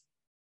Christ,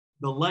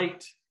 the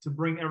light to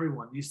bring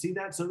everyone. Do you see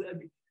that? So,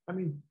 I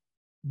mean,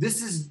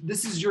 this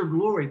is your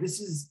glory.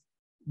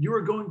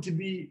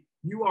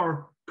 You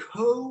are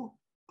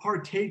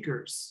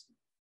co-partakers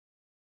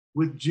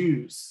with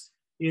Jews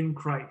in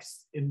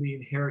Christ, in the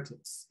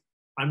inheritance.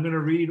 I'm going to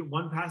read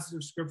one passage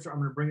of scripture. I'm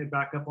going to bring it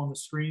back up on the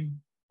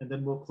screen, and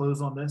then we'll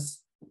close on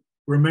this.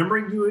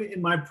 Remembering you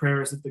in my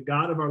prayers that the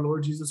God of our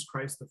Lord Jesus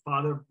Christ, the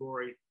Father of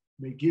glory,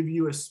 may give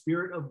you a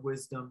spirit of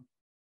wisdom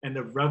and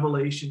of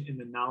revelation in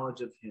the knowledge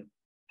of him,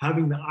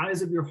 having the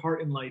eyes of your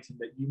heart enlightened,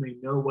 that you may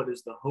know what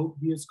is the hope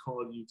he has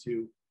called you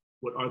to,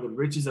 what are the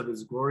riches of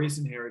his glorious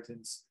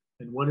inheritance,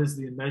 and what is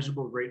the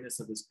immeasurable greatness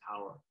of his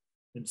power.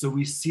 And so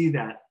we see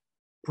that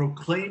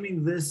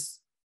proclaiming this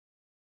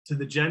to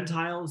the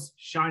Gentiles,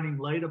 shining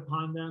light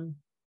upon them,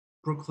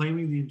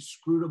 proclaiming the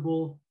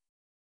inscrutable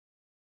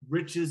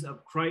riches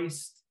of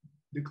Christ,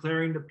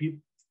 declaring the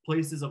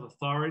places of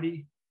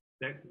authority,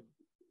 that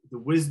the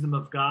wisdom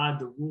of God,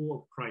 the rule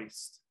of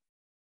Christ.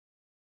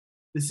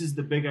 This is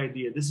the big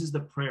idea. This is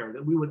the prayer,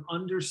 that we would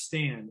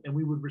understand and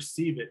we would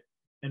receive it.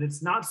 And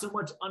it's not so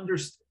much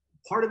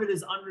part of it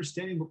is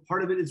understanding, but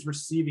part of it is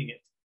receiving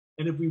it.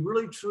 And if we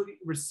really truly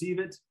receive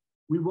it,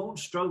 we won't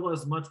struggle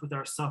as much with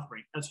our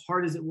suffering, as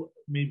hard as it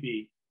may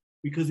be,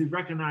 because we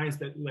recognize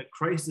that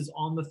Christ is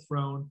on the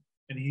throne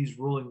and he's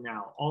ruling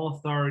now. All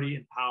authority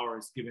and power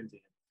is given to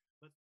him.